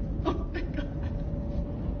 oh my God,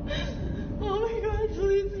 oh my God,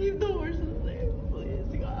 please keep the horses safe,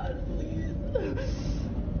 please God, please.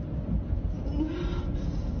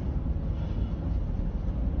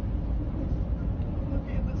 Look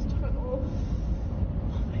at this tunnel.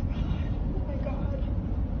 Oh my God, oh my God.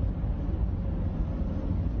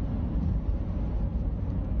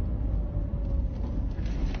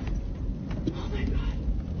 Oh my God.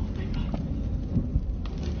 Oh my God. Oh my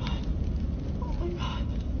God. Oh my God.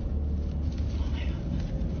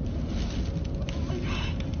 Oh my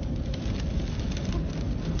God.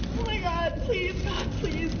 Oh my God. Please, God,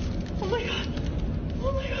 please. Oh my God.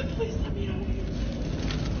 Oh my God, please let me out of here.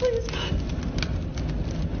 Please, God.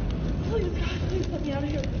 Please, God, please let me out of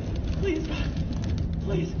here. Please, God.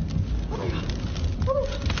 Please. Oh my God. Oh my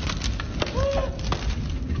God. Oh my God.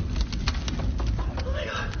 Oh my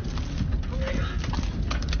God. Oh my God.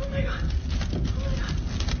 Oh my God.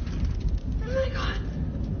 Oh my God.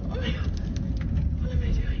 Oh my God. What am I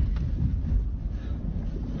doing?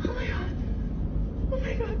 Oh my God. Oh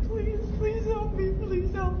my God, please help me.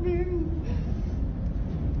 Please help me.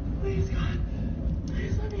 Please, God.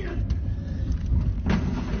 Please let me out.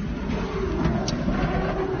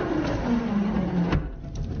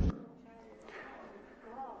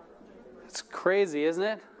 It's crazy, isn't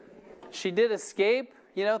it? She did escape,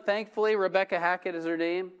 thankfully. Rebecca Hackett is her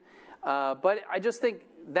name. But I just think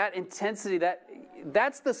that intensity,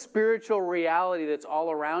 that's the spiritual reality that's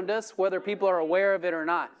all around us, whether people are aware of it or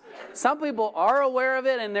not. Some people are aware of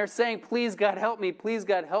it, and they're saying, please, God, help me,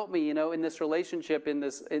 in this relationship, in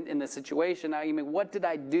this situation. What did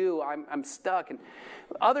I do? I'm stuck. And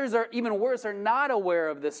others are, even worse, are not aware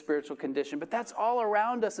of this spiritual condition. But that's all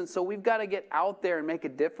around us, and so we've got to get out there and make a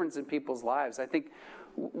difference in people's lives. I think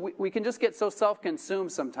we can just get so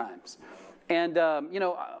self-consumed sometimes. And,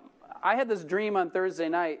 I had this dream on Thursday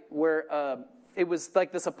night where it was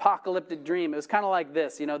like this apocalyptic dream. It was kind of like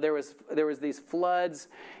this. There was these floods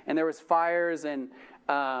and there was fires and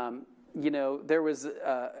there was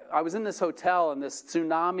I was in this hotel and this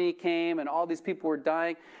tsunami came and all these people were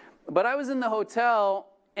dying. But I was in the hotel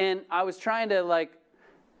and I was trying to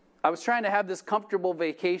have this comfortable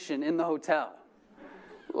vacation in the hotel.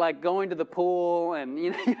 Like going to the pool and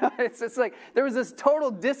it's like there was this total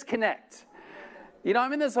disconnect.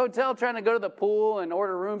 I'm in this hotel trying to go to the pool and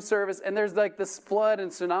order room service, and there's like this flood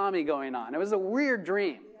and tsunami going on. It was a weird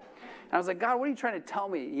dream. And I was like, God, what are you trying to tell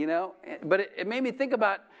me, But it made me think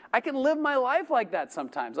about, I can live my life like that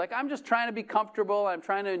sometimes. Like I'm just trying to be comfortable, I'm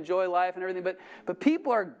trying to enjoy life and everything, but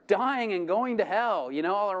people are dying and going to hell,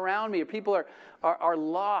 all around me. People are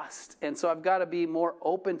lost. And so I've got to be more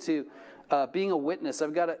open to being a witness.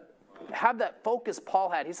 I've got to have that focus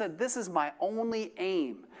Paul had. He said, this is my only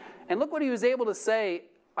aim. And look what he was able to say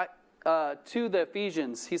to the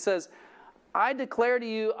Ephesians. He says, I declare to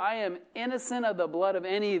you, I am innocent of the blood of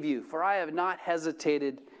any of you, for I have not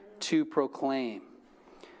hesitated to proclaim.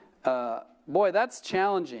 Boy, that's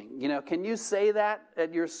challenging. Can you say that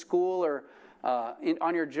at your school or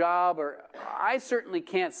on your job? Or I certainly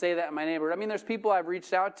can't say that in my neighborhood. There's people I've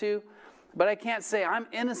reached out to, but I can't say I'm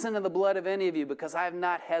innocent of the blood of any of you because I have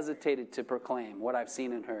not hesitated to proclaim what I've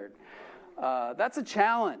seen and heard. That's a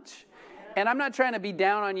challenge. And I'm not trying to be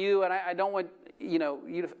down on you, and I don't want you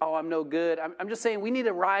to, oh, I'm no good. I'm just saying we need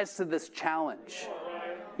to rise to this challenge.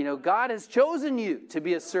 God has chosen you to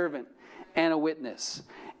be a servant and a witness.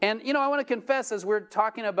 And, I want to confess, as we're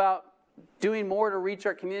talking about doing more to reach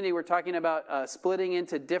our community, we're talking about splitting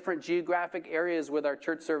into different geographic areas with our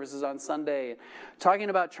church services on Sunday, talking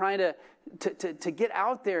about trying to get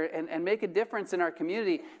out there and make a difference in our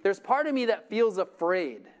community. There's part of me that feels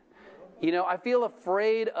afraid. I feel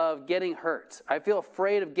afraid of getting hurt. I feel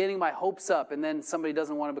afraid of getting my hopes up and then somebody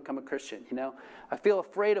doesn't want to become a Christian, I feel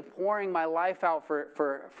afraid of pouring my life out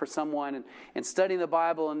for someone and studying the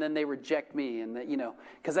Bible and then they reject me and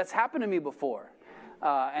because that's happened to me before.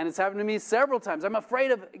 And it's happened to me several times. I'm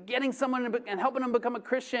afraid of getting someone and helping them become a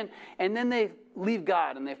Christian and then they leave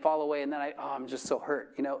God and they fall away and then I'm just so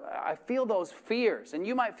hurt. I feel those fears and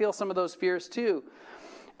you might feel some of those fears too.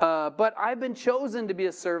 But I've been chosen to be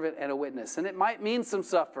a servant and a witness, and it might mean some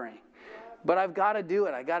suffering, but I've got to do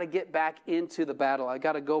it. I got to get back into the battle. I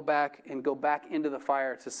got to go back into the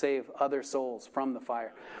fire to save other souls from the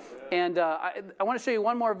fire. And I want to show you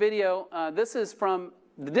one more video. This is from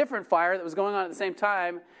the different fire that was going on at the same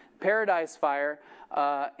time, Paradise Fire,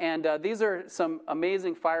 and these are some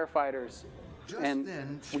amazing firefighters. Just and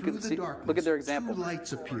then, through the darkness, look at their example. 2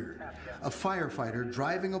 lights appeared. A firefighter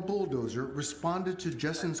driving a bulldozer responded to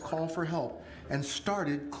Jessen's call for help and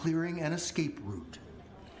started clearing an escape route.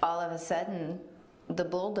 All of a sudden, the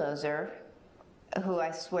bulldozer, who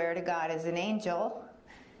I swear to God is an angel,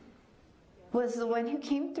 was the one who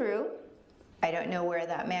came through. I don't know where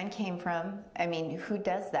that man came from. I mean, who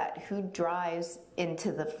does that? Who drives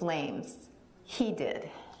into the flames? He did.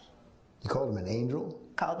 You called him an angel?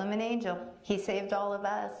 Called him an angel. He saved all of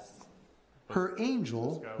us. Her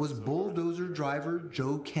angel was bulldozer driver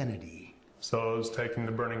Joe Kennedy. So I was taking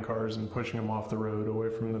the burning cars and pushing them off the road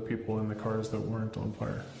away from the people in the cars that weren't on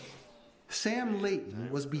fire. Sam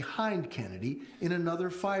Layton was behind Kennedy in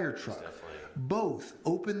another fire truck. Both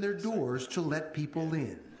opened their doors to let people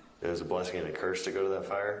in. It was a blessing and a curse to go to that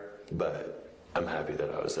fire, but I'm happy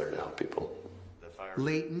that I was there to help people.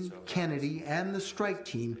 Layton, Kennedy, and the strike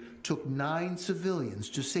team took 9 civilians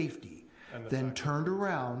to safety, then turned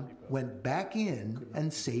around, went back in,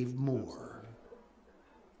 and saved more.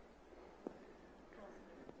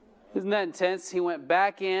 Isn't that intense? He went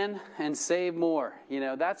back in and saved more.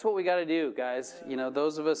 That's what we got to do, guys.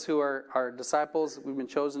 Those of us who are disciples, we've been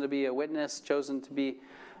chosen to be a witness, chosen to be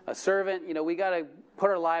a servant. We got to put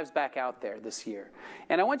our lives back out there this year.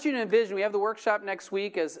 And I want you to envision, we have the workshop next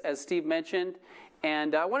week, as Steve mentioned,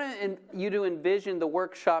 and I want you to envision the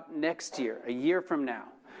workshop next year, a year from now.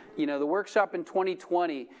 The workshop in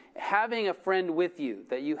 2020, having a friend with you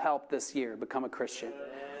that you helped this year become a Christian.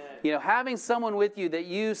 Having someone with you that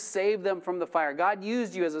you saved them from the fire. God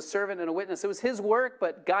used you as a servant and a witness. It was His work,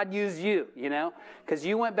 but God used you, because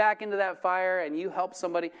you went back into that fire and you helped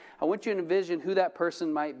somebody. I want you to envision who that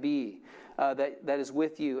person might be that is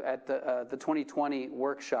with you at the 2020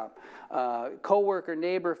 workshop. Co-worker,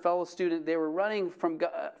 neighbor, fellow student, they were running from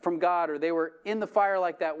God, or they were in the fire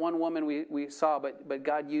like that one woman we saw, but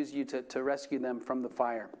God used you to rescue them from the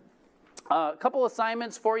fire. A couple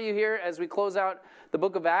assignments for you here as we close out the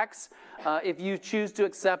book of Acts, if you choose to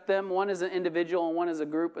accept them. One is an individual and one is a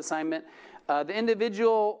group assignment. The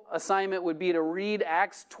individual assignment would be to read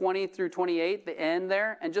Acts 20 through 28, the end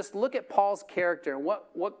there, and just look at Paul's character. What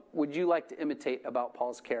would you like to imitate about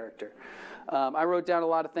Paul's character? I wrote down a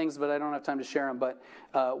lot of things, but I don't have time to share them. But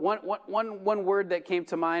one word that came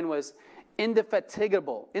to mind was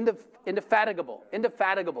indefatigable,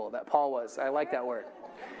 that Paul was. I like that word.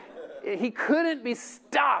 He couldn't be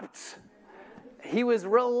stopped. He was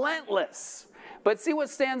relentless. But see what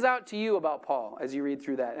stands out to you about Paul as you read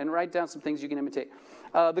through that, and write down some things you can imitate.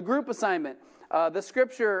 The group assignment. The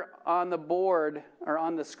scripture on the board, or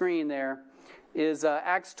on the screen there, is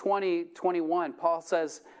Acts 20:21. Paul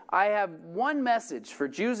says, I have one message for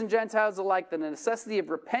Jews and Gentiles alike, the necessity of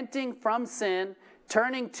repenting from sin,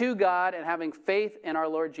 turning to God, and having faith in our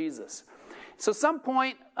Lord Jesus. So some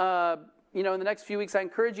point, in the next few weeks, I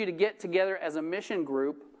encourage you to get together as a mission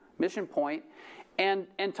group, Mission Point, and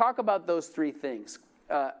talk about those 3 things.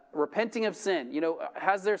 Repenting of sin.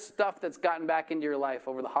 Has there stuff that's gotten back into your life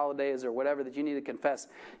over the holidays or whatever that you need to confess?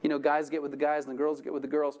 Guys get with the guys and the girls get with the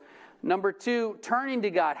girls. Number 2, turning to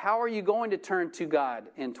God. How are you going to turn to God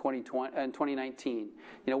in 2019?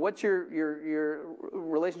 What's your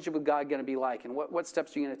relationship with God going to be like? And what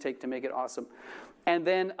steps are you going to take to make it awesome? And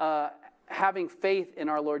then having faith in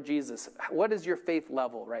our Lord Jesus? What is your faith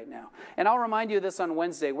level right now? And I'll remind you of this on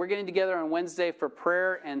Wednesday. We're getting together on Wednesday for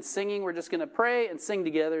prayer and singing. We're just going to pray and sing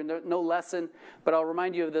together. No lesson, but I'll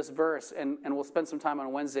remind you of this verse, and we'll spend some time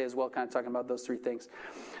on Wednesday as well, kind of talking about those three things.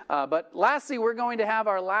 But lastly, we're going to have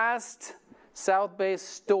our last South Bay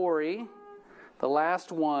story, the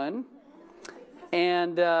last one.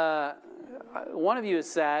 And one of you is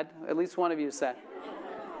sad. At least one of you is sad.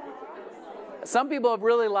 Some people have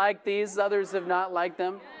really liked these. Others have not liked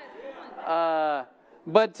them.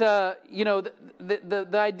 But you know, the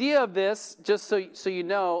idea of this, just so you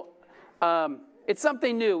know, it's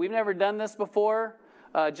something new. We've never done this before.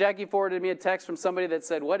 Jackie forwarded me a text from somebody that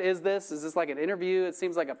said, "What is this? Is this like an interview? It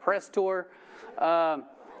seems like a press tour."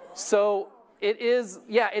 So it is.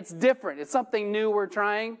 Yeah, it's different. It's something new we're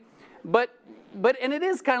trying. But and it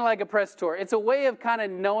is kind of like a press tour. It's a way of kind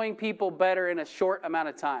of knowing people better in a short amount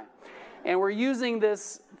of time. And we're using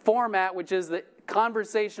this format, which is the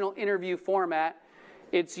conversational interview format.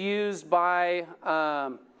 It's used by,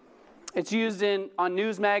 it's used on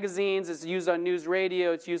news magazines. It's used on news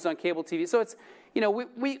radio. It's used on cable TV. So it's, you know,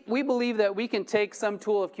 we believe that we can take some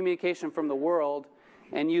tool of communication from the world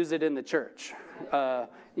and use it in the church,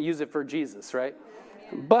 use it for Jesus, right?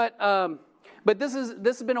 But this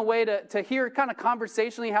has been a way to hear kind of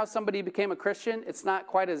conversationally how somebody became a Christian. It's not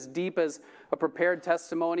quite as deep as a prepared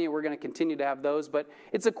testimony, and we're going to continue to have those. But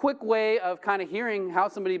it's a quick way of kind of hearing how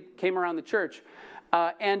somebody came around the church.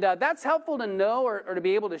 And that's helpful to know or to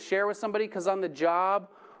be able to share with somebody, because on the job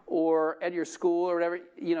or at your school or whatever,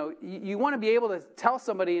 you know, you want to be able to tell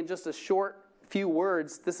somebody in just a short few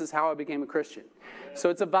words, this is how I became a Christian. So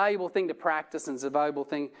it's a valuable thing to practice, and it's a valuable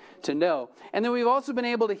thing to know. And then we've also been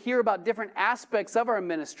able to hear about different aspects of our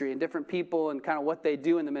ministry and different people and kind of what they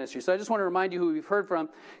do in the ministry. So I just want to remind you who we've heard from,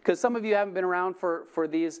 because some of you haven't been around for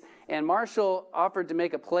these. And Marshall offered to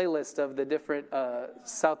make a playlist of the different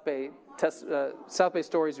South Bay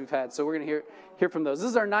stories we've had. So we're going to hear from those. This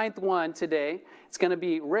is our 9th one today. It's going to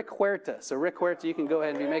be Rick Huerta. So Rick Huerta, you can go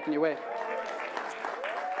ahead and be making your way.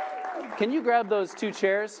 Can you grab those 2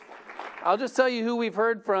 chairs? I'll just tell you who we've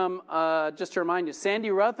heard from, just to remind you.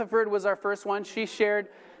 Sandy Rutherford was our first one. She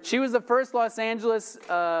was the first Los Angeles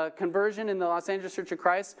conversion in the Los Angeles Church of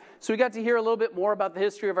Christ. So we got to hear a little bit more about the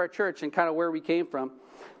history of our church and kind of where we came from.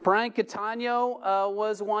 Brian Catano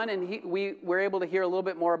was one, and we were able to hear a little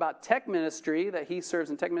bit more about tech ministry, that he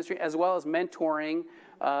serves in tech ministry, as well as mentoring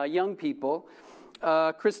young people.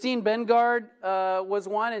 Christine Bengard was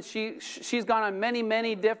one, and she's gone on many,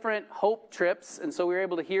 many different Hope trips, and so we were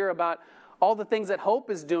able to hear about all the things that Hope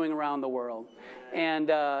is doing around the world. And,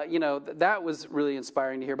 you know, that was really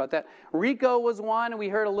inspiring to hear about that. Rico was one, and we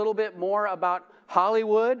heard a little bit more about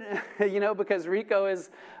Hollywood, you know, because Rico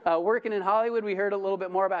is working in Hollywood. We heard a little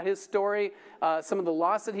bit more about his story, some of the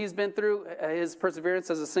loss that he's been through, his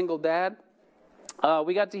perseverance as a single dad.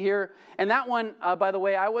 We got to hear, and that one, by the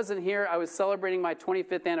way, I wasn't here. I was celebrating my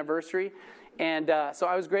 25th anniversary, and so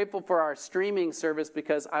I was grateful for our streaming service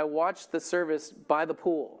because I watched the service by the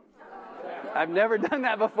pool. I've never done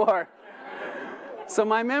that before. So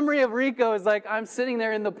my memory of Rico is like I'm sitting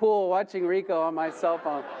there in the pool watching Rico on my cell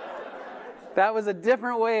phone. That was a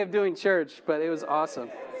different way of doing church, but it was awesome.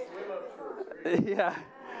 Yeah.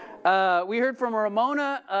 We heard from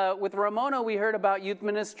Ramona. With Ramona, we heard about youth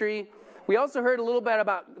ministry. We also heard a little bit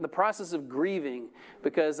about the process of grieving,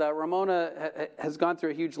 because Ramona has gone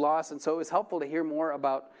through a huge loss, and so it was helpful to hear more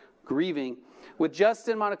about grieving. With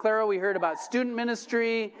Justin Monteclaro, we heard about student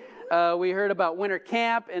ministry. We heard about winter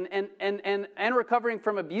camp and recovering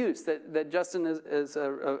from abuse, that Justin is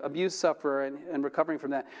an abuse sufferer and recovering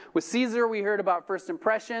from that. With Caesar, we heard about first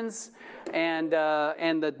impressions and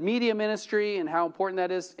the media ministry and how important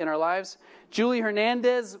that is in our lives. Julie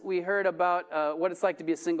Hernandez, we heard about what it's like to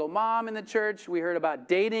be a single mom in the church. We heard about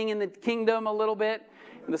dating in the kingdom a little bit,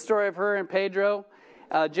 and the story of her and Pedro.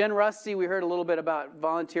 Jen Rusty, we heard a little bit about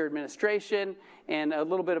volunteer administration and a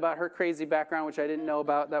little bit about her crazy background, which I didn't know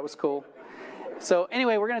about. That was cool. So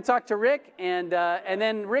anyway, we're going to talk to Rick, and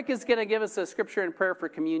then Rick is going to give us a scripture and prayer for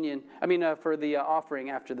communion. For the offering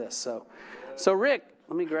after this. So Rick,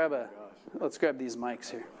 let's grab these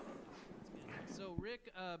mics here. So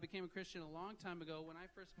Rick became a Christian a long time ago. When I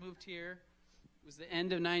first moved here, it was the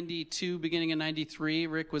end of 92, beginning of 93.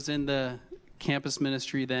 Rick was in the campus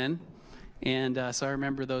ministry then. And so I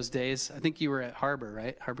remember those days. I think you were at Harbor,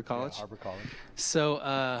 right? Harbor College? Yeah, Harbor College.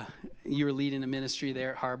 So you were leading a ministry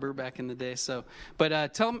there at Harbor back in the day. So,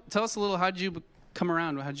 but tell us a little, how did you come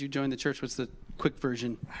around? How did you join the church? What's the quick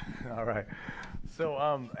version? All right.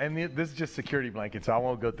 So, this is just security blanket, so I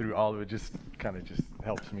won't go through all of it. Just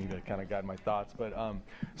helps me to kind of guide my thoughts. But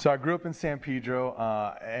so I grew up in San Pedro,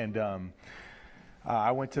 and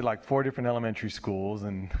I went to like 4 different elementary schools,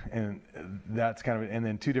 and that's kind of, and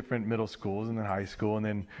then 2 different middle schools, and then high school, and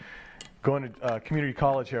then going to community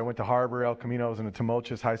college here. I went to Harbor, El Camino. I was in a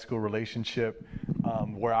tumultuous high school relationship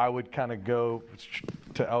where I would kind of go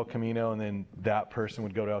to El Camino, and then that person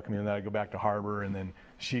would go to El Camino, and then I'd go back to Harbor, and then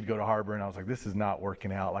she'd go to Harbor, and I was like, this is not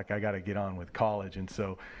working out. Like, I got to get on with college. And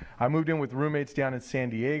so I moved in with roommates down in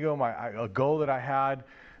San Diego. A goal that I had,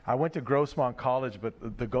 I went to Grossmont College,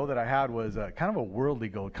 but the goal that I had was kind of a worldly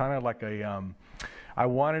goal, kind of like I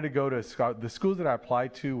wanted to go to, the schools that I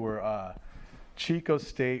applied to were Chico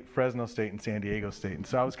State, Fresno State, and San Diego State. And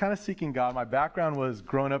so I was kind of seeking God. My background was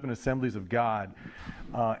growing up in Assemblies of God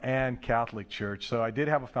and Catholic Church. So I did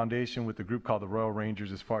have a foundation with a group called the Royal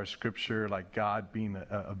Rangers as far as scripture, like God being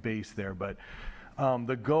a base there. But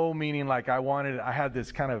the goal, meaning like I had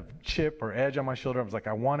this kind of chip or edge on my shoulder. I was like,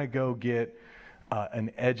 I want to go get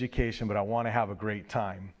an education, but I want to have a great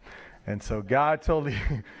time. And so God totally...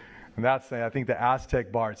 And I think the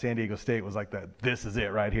Aztec bar at San Diego State was like this is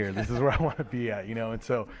it right here. This is where I want to be at, And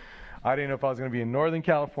so I didn't know if I was going to be in Northern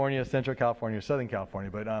California, Central California, or Southern California.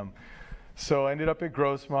 But so I ended up at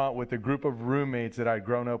Grossmont with a group of roommates that I'd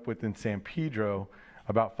grown up with in San Pedro,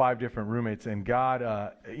 about 5 different roommates. And God,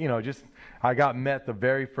 I got met the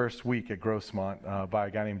very first week at Grossmont by a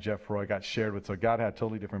guy named Jeff Roy. Got shared with, so God had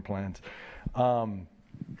totally different plans.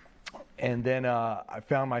 And then I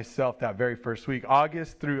found myself that very first week, I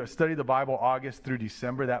studied the Bible August through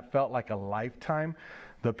December. That felt like a lifetime.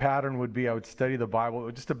 The pattern would be I would study the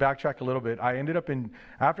Bible. Just to backtrack a little bit,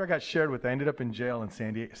 after I got shared with, I ended up in jail in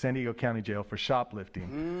San Diego County Jail for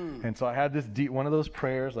shoplifting. And so I had this one of those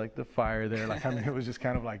prayers, like the fire there. Like, it was just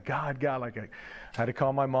kind of like, God, like I had to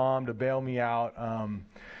call my mom to bail me out.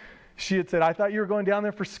 She had said, I thought you were going down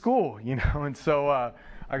there for school, And so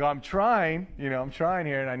I go, I'm trying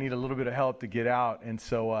here, and I need a little bit of help to get out. And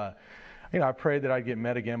so, I prayed that I'd get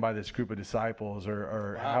met again by this group of disciples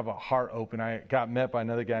or have a heart open. I got met by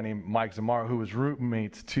another guy named Mike Zamar, who was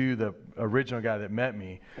roommates to the original guy that met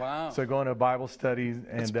me. Wow. So going to Bible studies.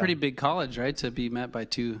 It's a pretty big college, right, to be met by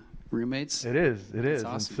 2 roommates? It is. That's awesome.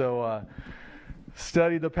 And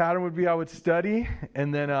so the pattern would be I would study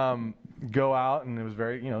and then go out, and it was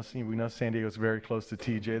very, we know San Diego is very close to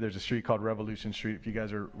TJ. There's a street called Revolution Street, if you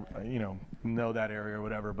guys are, know that area or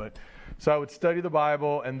whatever. But so I would study the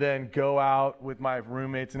Bible and then go out with my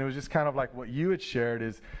roommates, and it was just kind of like what you had shared,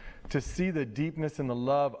 is to see the deepness and the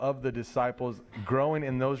love of the disciples growing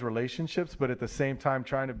in those relationships, but at the same time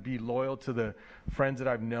trying to be loyal to the friends that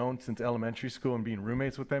I've known since elementary school and being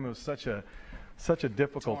roommates with them. It was such a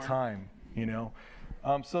difficult time,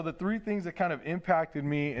 So the 3 things that kind of impacted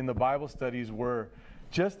me in the Bible studies were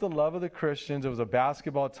just the love of the Christians. It was a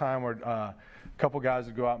basketball time where a couple guys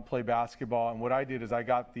would go out and play basketball. And what I did is I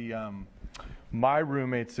got my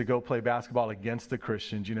roommates to go play basketball against the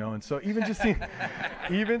Christians, And so even just seeing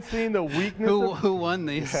the weakness. Who won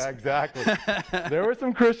these? Yeah, exactly. There were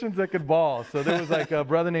some Christians that could ball. So there was like a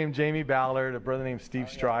brother named Jamie Ballard, a brother named Steve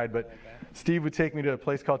Stride, but Steve would take me to a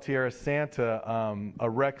place called Tierra Santa, a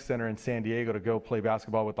rec center in San Diego, to go play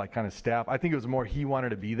basketball with like kind of staff. I think it was more he wanted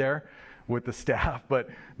to be there with the staff, but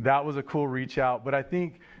that was a cool reach out. But I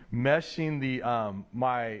think meshing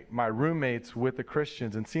my roommates with the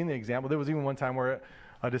Christians and seeing the example. There was even one time where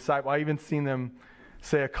a disciple, I even seen them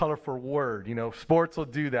say a colorful word. Sports will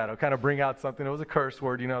do that. It'll kind of bring out something. It was a curse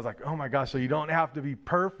word. I was like, oh my gosh, so you don't have to be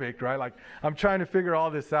perfect, right? Like, I'm trying to figure all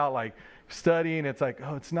this out, like studying. It's like,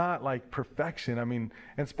 oh, it's not like perfection. I mean,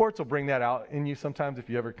 and sports will bring that out in you sometimes if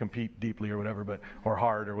you ever compete deeply or whatever, or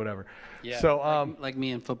hard or whatever. Yeah. So, like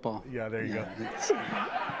me in football. Yeah, there you go.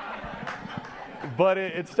 But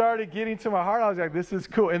it started getting to my heart. I was like, this is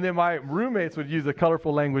cool. And then my roommates would use the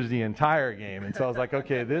colorful language the entire game. And so I was like,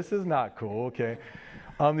 okay, this is not cool. Okay.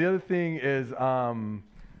 The other thing is, I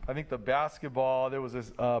think the basketball, there was this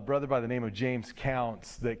brother by the name of James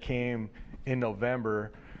Counts that came in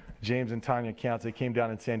November. James and Tanya Counts, they came down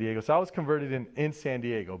in San Diego. So I was converted in San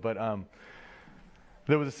Diego. But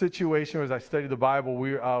there was a situation where as I studied the Bible,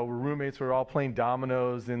 we were roommates. We were all playing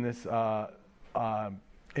dominoes in this,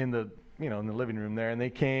 in the living room there. And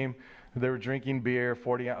they came, they were drinking beer,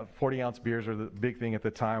 40-ounce beers were the big thing at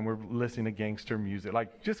the time. We're listening to gangster music,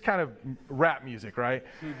 like just kind of rap music, right?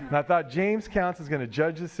 Mm-hmm. And I thought, James Counts is going to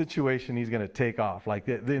judge this situation. He's going to take off. Like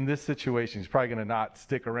in this situation, he's probably going to not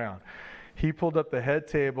stick around. He pulled up the head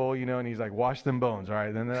table, and he's like, wash them bones, all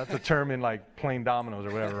right? And that's a term in like playing dominoes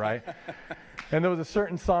or whatever, right? And there was a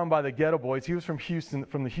certain song by the Ghetto Boys. He was from Houston,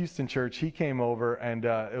 from the Houston church. He came over, and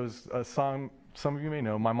it was a song some of you may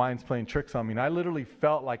know, my mind's playing tricks on me. And I literally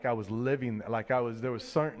felt like I was living, there was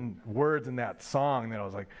certain words in that song that I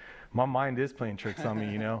was like, my mind is playing tricks on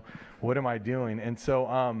me, you know. What am I doing? And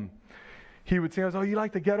so he would say, oh, you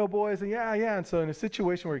like the Ghetto Boys? And yeah. And so in a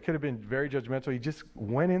situation where he could have been very judgmental, he just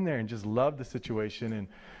went in there and just loved the situation. And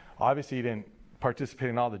obviously he didn't participate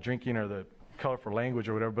in all the drinking or the colorful language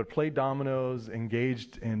or whatever, but played dominoes,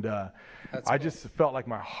 engaged, and I just felt like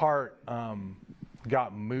my heart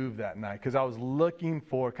got moved that night because I was looking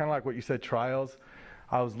for, kind of like what you said, trials.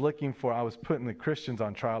 I was putting the Christians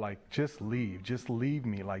on trial, like, just leave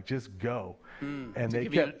me, like, just go. And they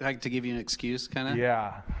kept, to give you an excuse, kind of?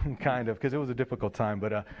 Yeah, kind of, because it was a difficult time.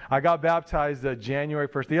 But I got baptized January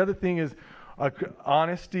 1st. The other thing is,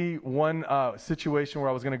 honesty, one situation where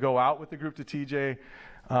I was going to go out with the group to TJ,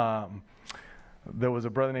 there was a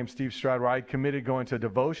brother named Steve Stroud where I committed going to a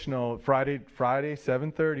devotional Friday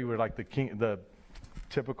 7:30. We're like the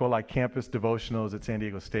typical like campus devotionals at San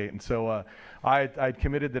Diego State, and so I'd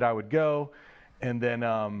committed that I would go, and then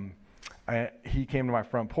he came to my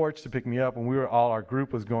front porch to pick me up, and our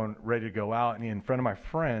group was ready to go out, and in front of my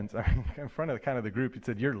friends, in front of kind of the group, he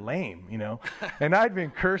said, "You're lame," you know, and I'd been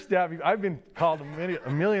cursed out. I've been called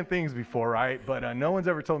a million things before, right? But no one's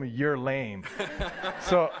ever told me you're lame.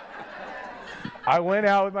 So I went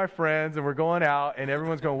out with my friends, and we're going out, and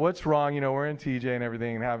everyone's going, "What's wrong?" You know, we're in TJ and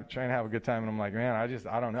everything, and trying to have a good time. And I'm like, man, I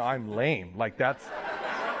don't know. I'm lame.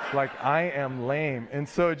 I am lame. And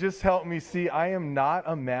so it just helped me see I am not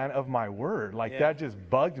a man of my word. That just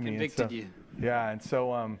bugged me. Convicted you. Yeah. And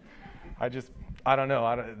so I don't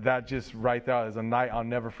know. That just right there is a night I'll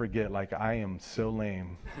never forget. Like, I am so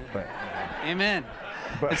lame. But, Amen.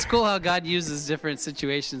 It's cool how God uses different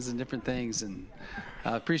situations and different things, and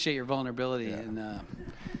appreciate your vulnerability, and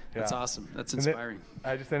that's awesome. That's inspiring.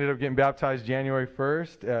 I just ended up getting baptized January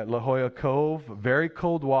 1st at La Jolla Cove, very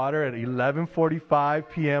cold water at 11:45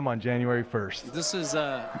 p.m. on January 1st. This is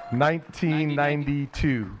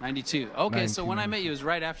 1992. 92. Okay, so when I met you, it was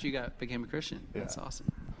right after you became a Christian. Yeah. That's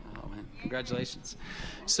awesome. Oh man, congratulations.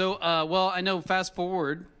 So, I know. Fast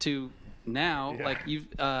forward to now,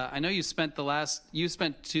 I know you spent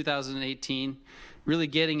 2018 really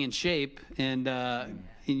getting in shape and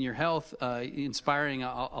in your health, inspiring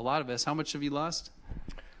a lot of us. How much have you lost?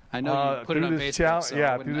 I know you put it on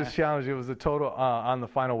Facebook. Through this challenge, it was a total on the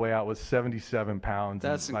final way out was 77 pounds.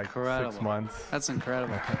 That's in incredible. 6 months. That's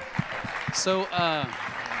incredible. So,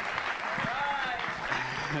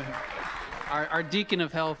 our deacon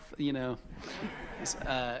of health, you know, is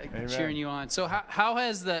cheering you on. So, how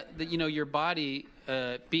has your body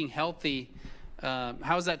being healthy? How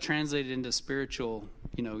has that translated into spiritual,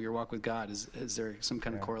 your walk with God? Is there some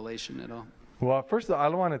kind of correlation at all? Well, first of all, I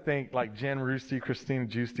want to thank Jen Roosty, Christina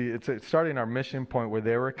Giusti. It started in our Mission Point where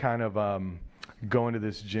they were kind of going to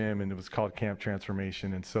this gym, and it was called Camp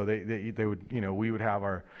Transformation. And so they would, we would have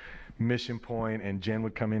our Mission Point, and Jen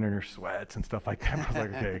would come in her sweats and stuff like that. I was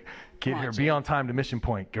like, okay, get here, be on time to Mission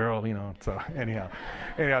Point, girl, So anyhow,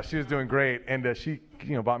 she was doing great, and she,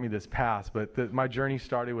 bought me this pass. But my journey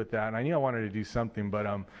started with that, and I knew I wanted to do something. But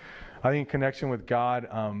I think connection with God,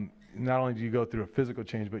 not only do you go through a physical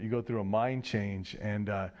change, but you go through a mind change, and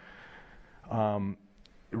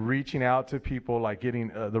reaching out to people, like getting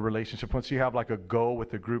the relationship. Once you have like a goal with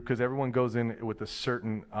the group, because everyone goes in with a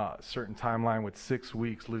certain timeline with 6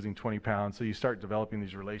 weeks, losing 20 pounds. So you start developing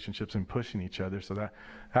these relationships and pushing each other. So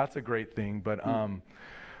that's a great thing. But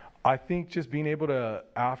I think just being able to,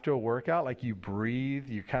 after a workout, like you breathe,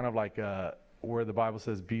 you kind of like where the Bible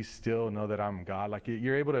says, be still, know that I'm God. Like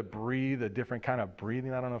you're able to breathe a different kind of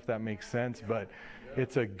breathing. I don't know if that makes sense, but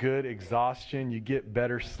it's a good exhaustion. You get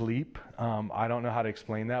better sleep. I don't know how to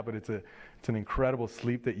explain that, but it's an incredible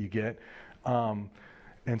sleep that you get. And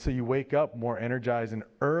so you wake up more energized and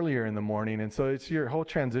earlier in the morning. And so your whole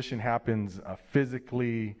transition happens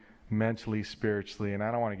physically, mentally, spiritually. And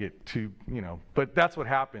I don't want to get too, but that's what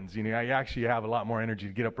happens. You actually have a lot more energy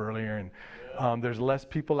to get up earlier, and there's less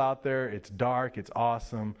people out there. It's dark. It's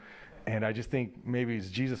awesome. And I just think maybe as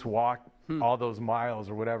Jesus walked all those miles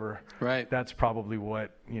or whatever, right? That's probably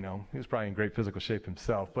what, he was probably in great physical shape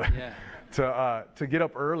himself, but to get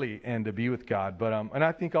up early and to be with God. But and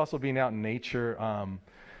I think also being out in nature,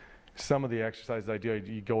 some of the exercises I do,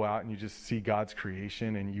 you go out and you just see God's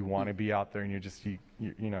creation, and you want to be out there, and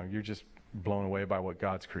you're just blown away by what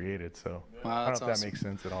God's created. So wow, I don't know if awesome. That makes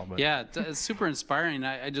sense at all. But yeah, it's super inspiring.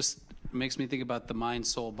 It makes me think about the mind,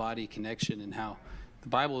 soul, body connection, and how the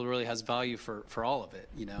Bible really has value for all of it,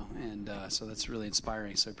 and so that's really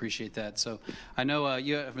inspiring. So I appreciate that. So I know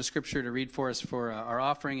you have a scripture to read for us for our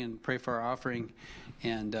offering, and pray for our offering,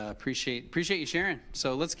 and appreciate you sharing.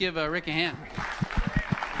 So let's give Rick a hand.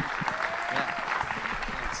 Yeah.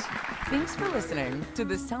 Thanks for listening to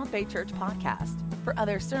the South Bay Church podcast. For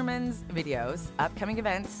other sermons, videos, upcoming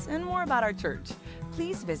events, and more about our church,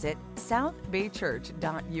 please visit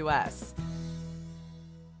southbaychurch.us.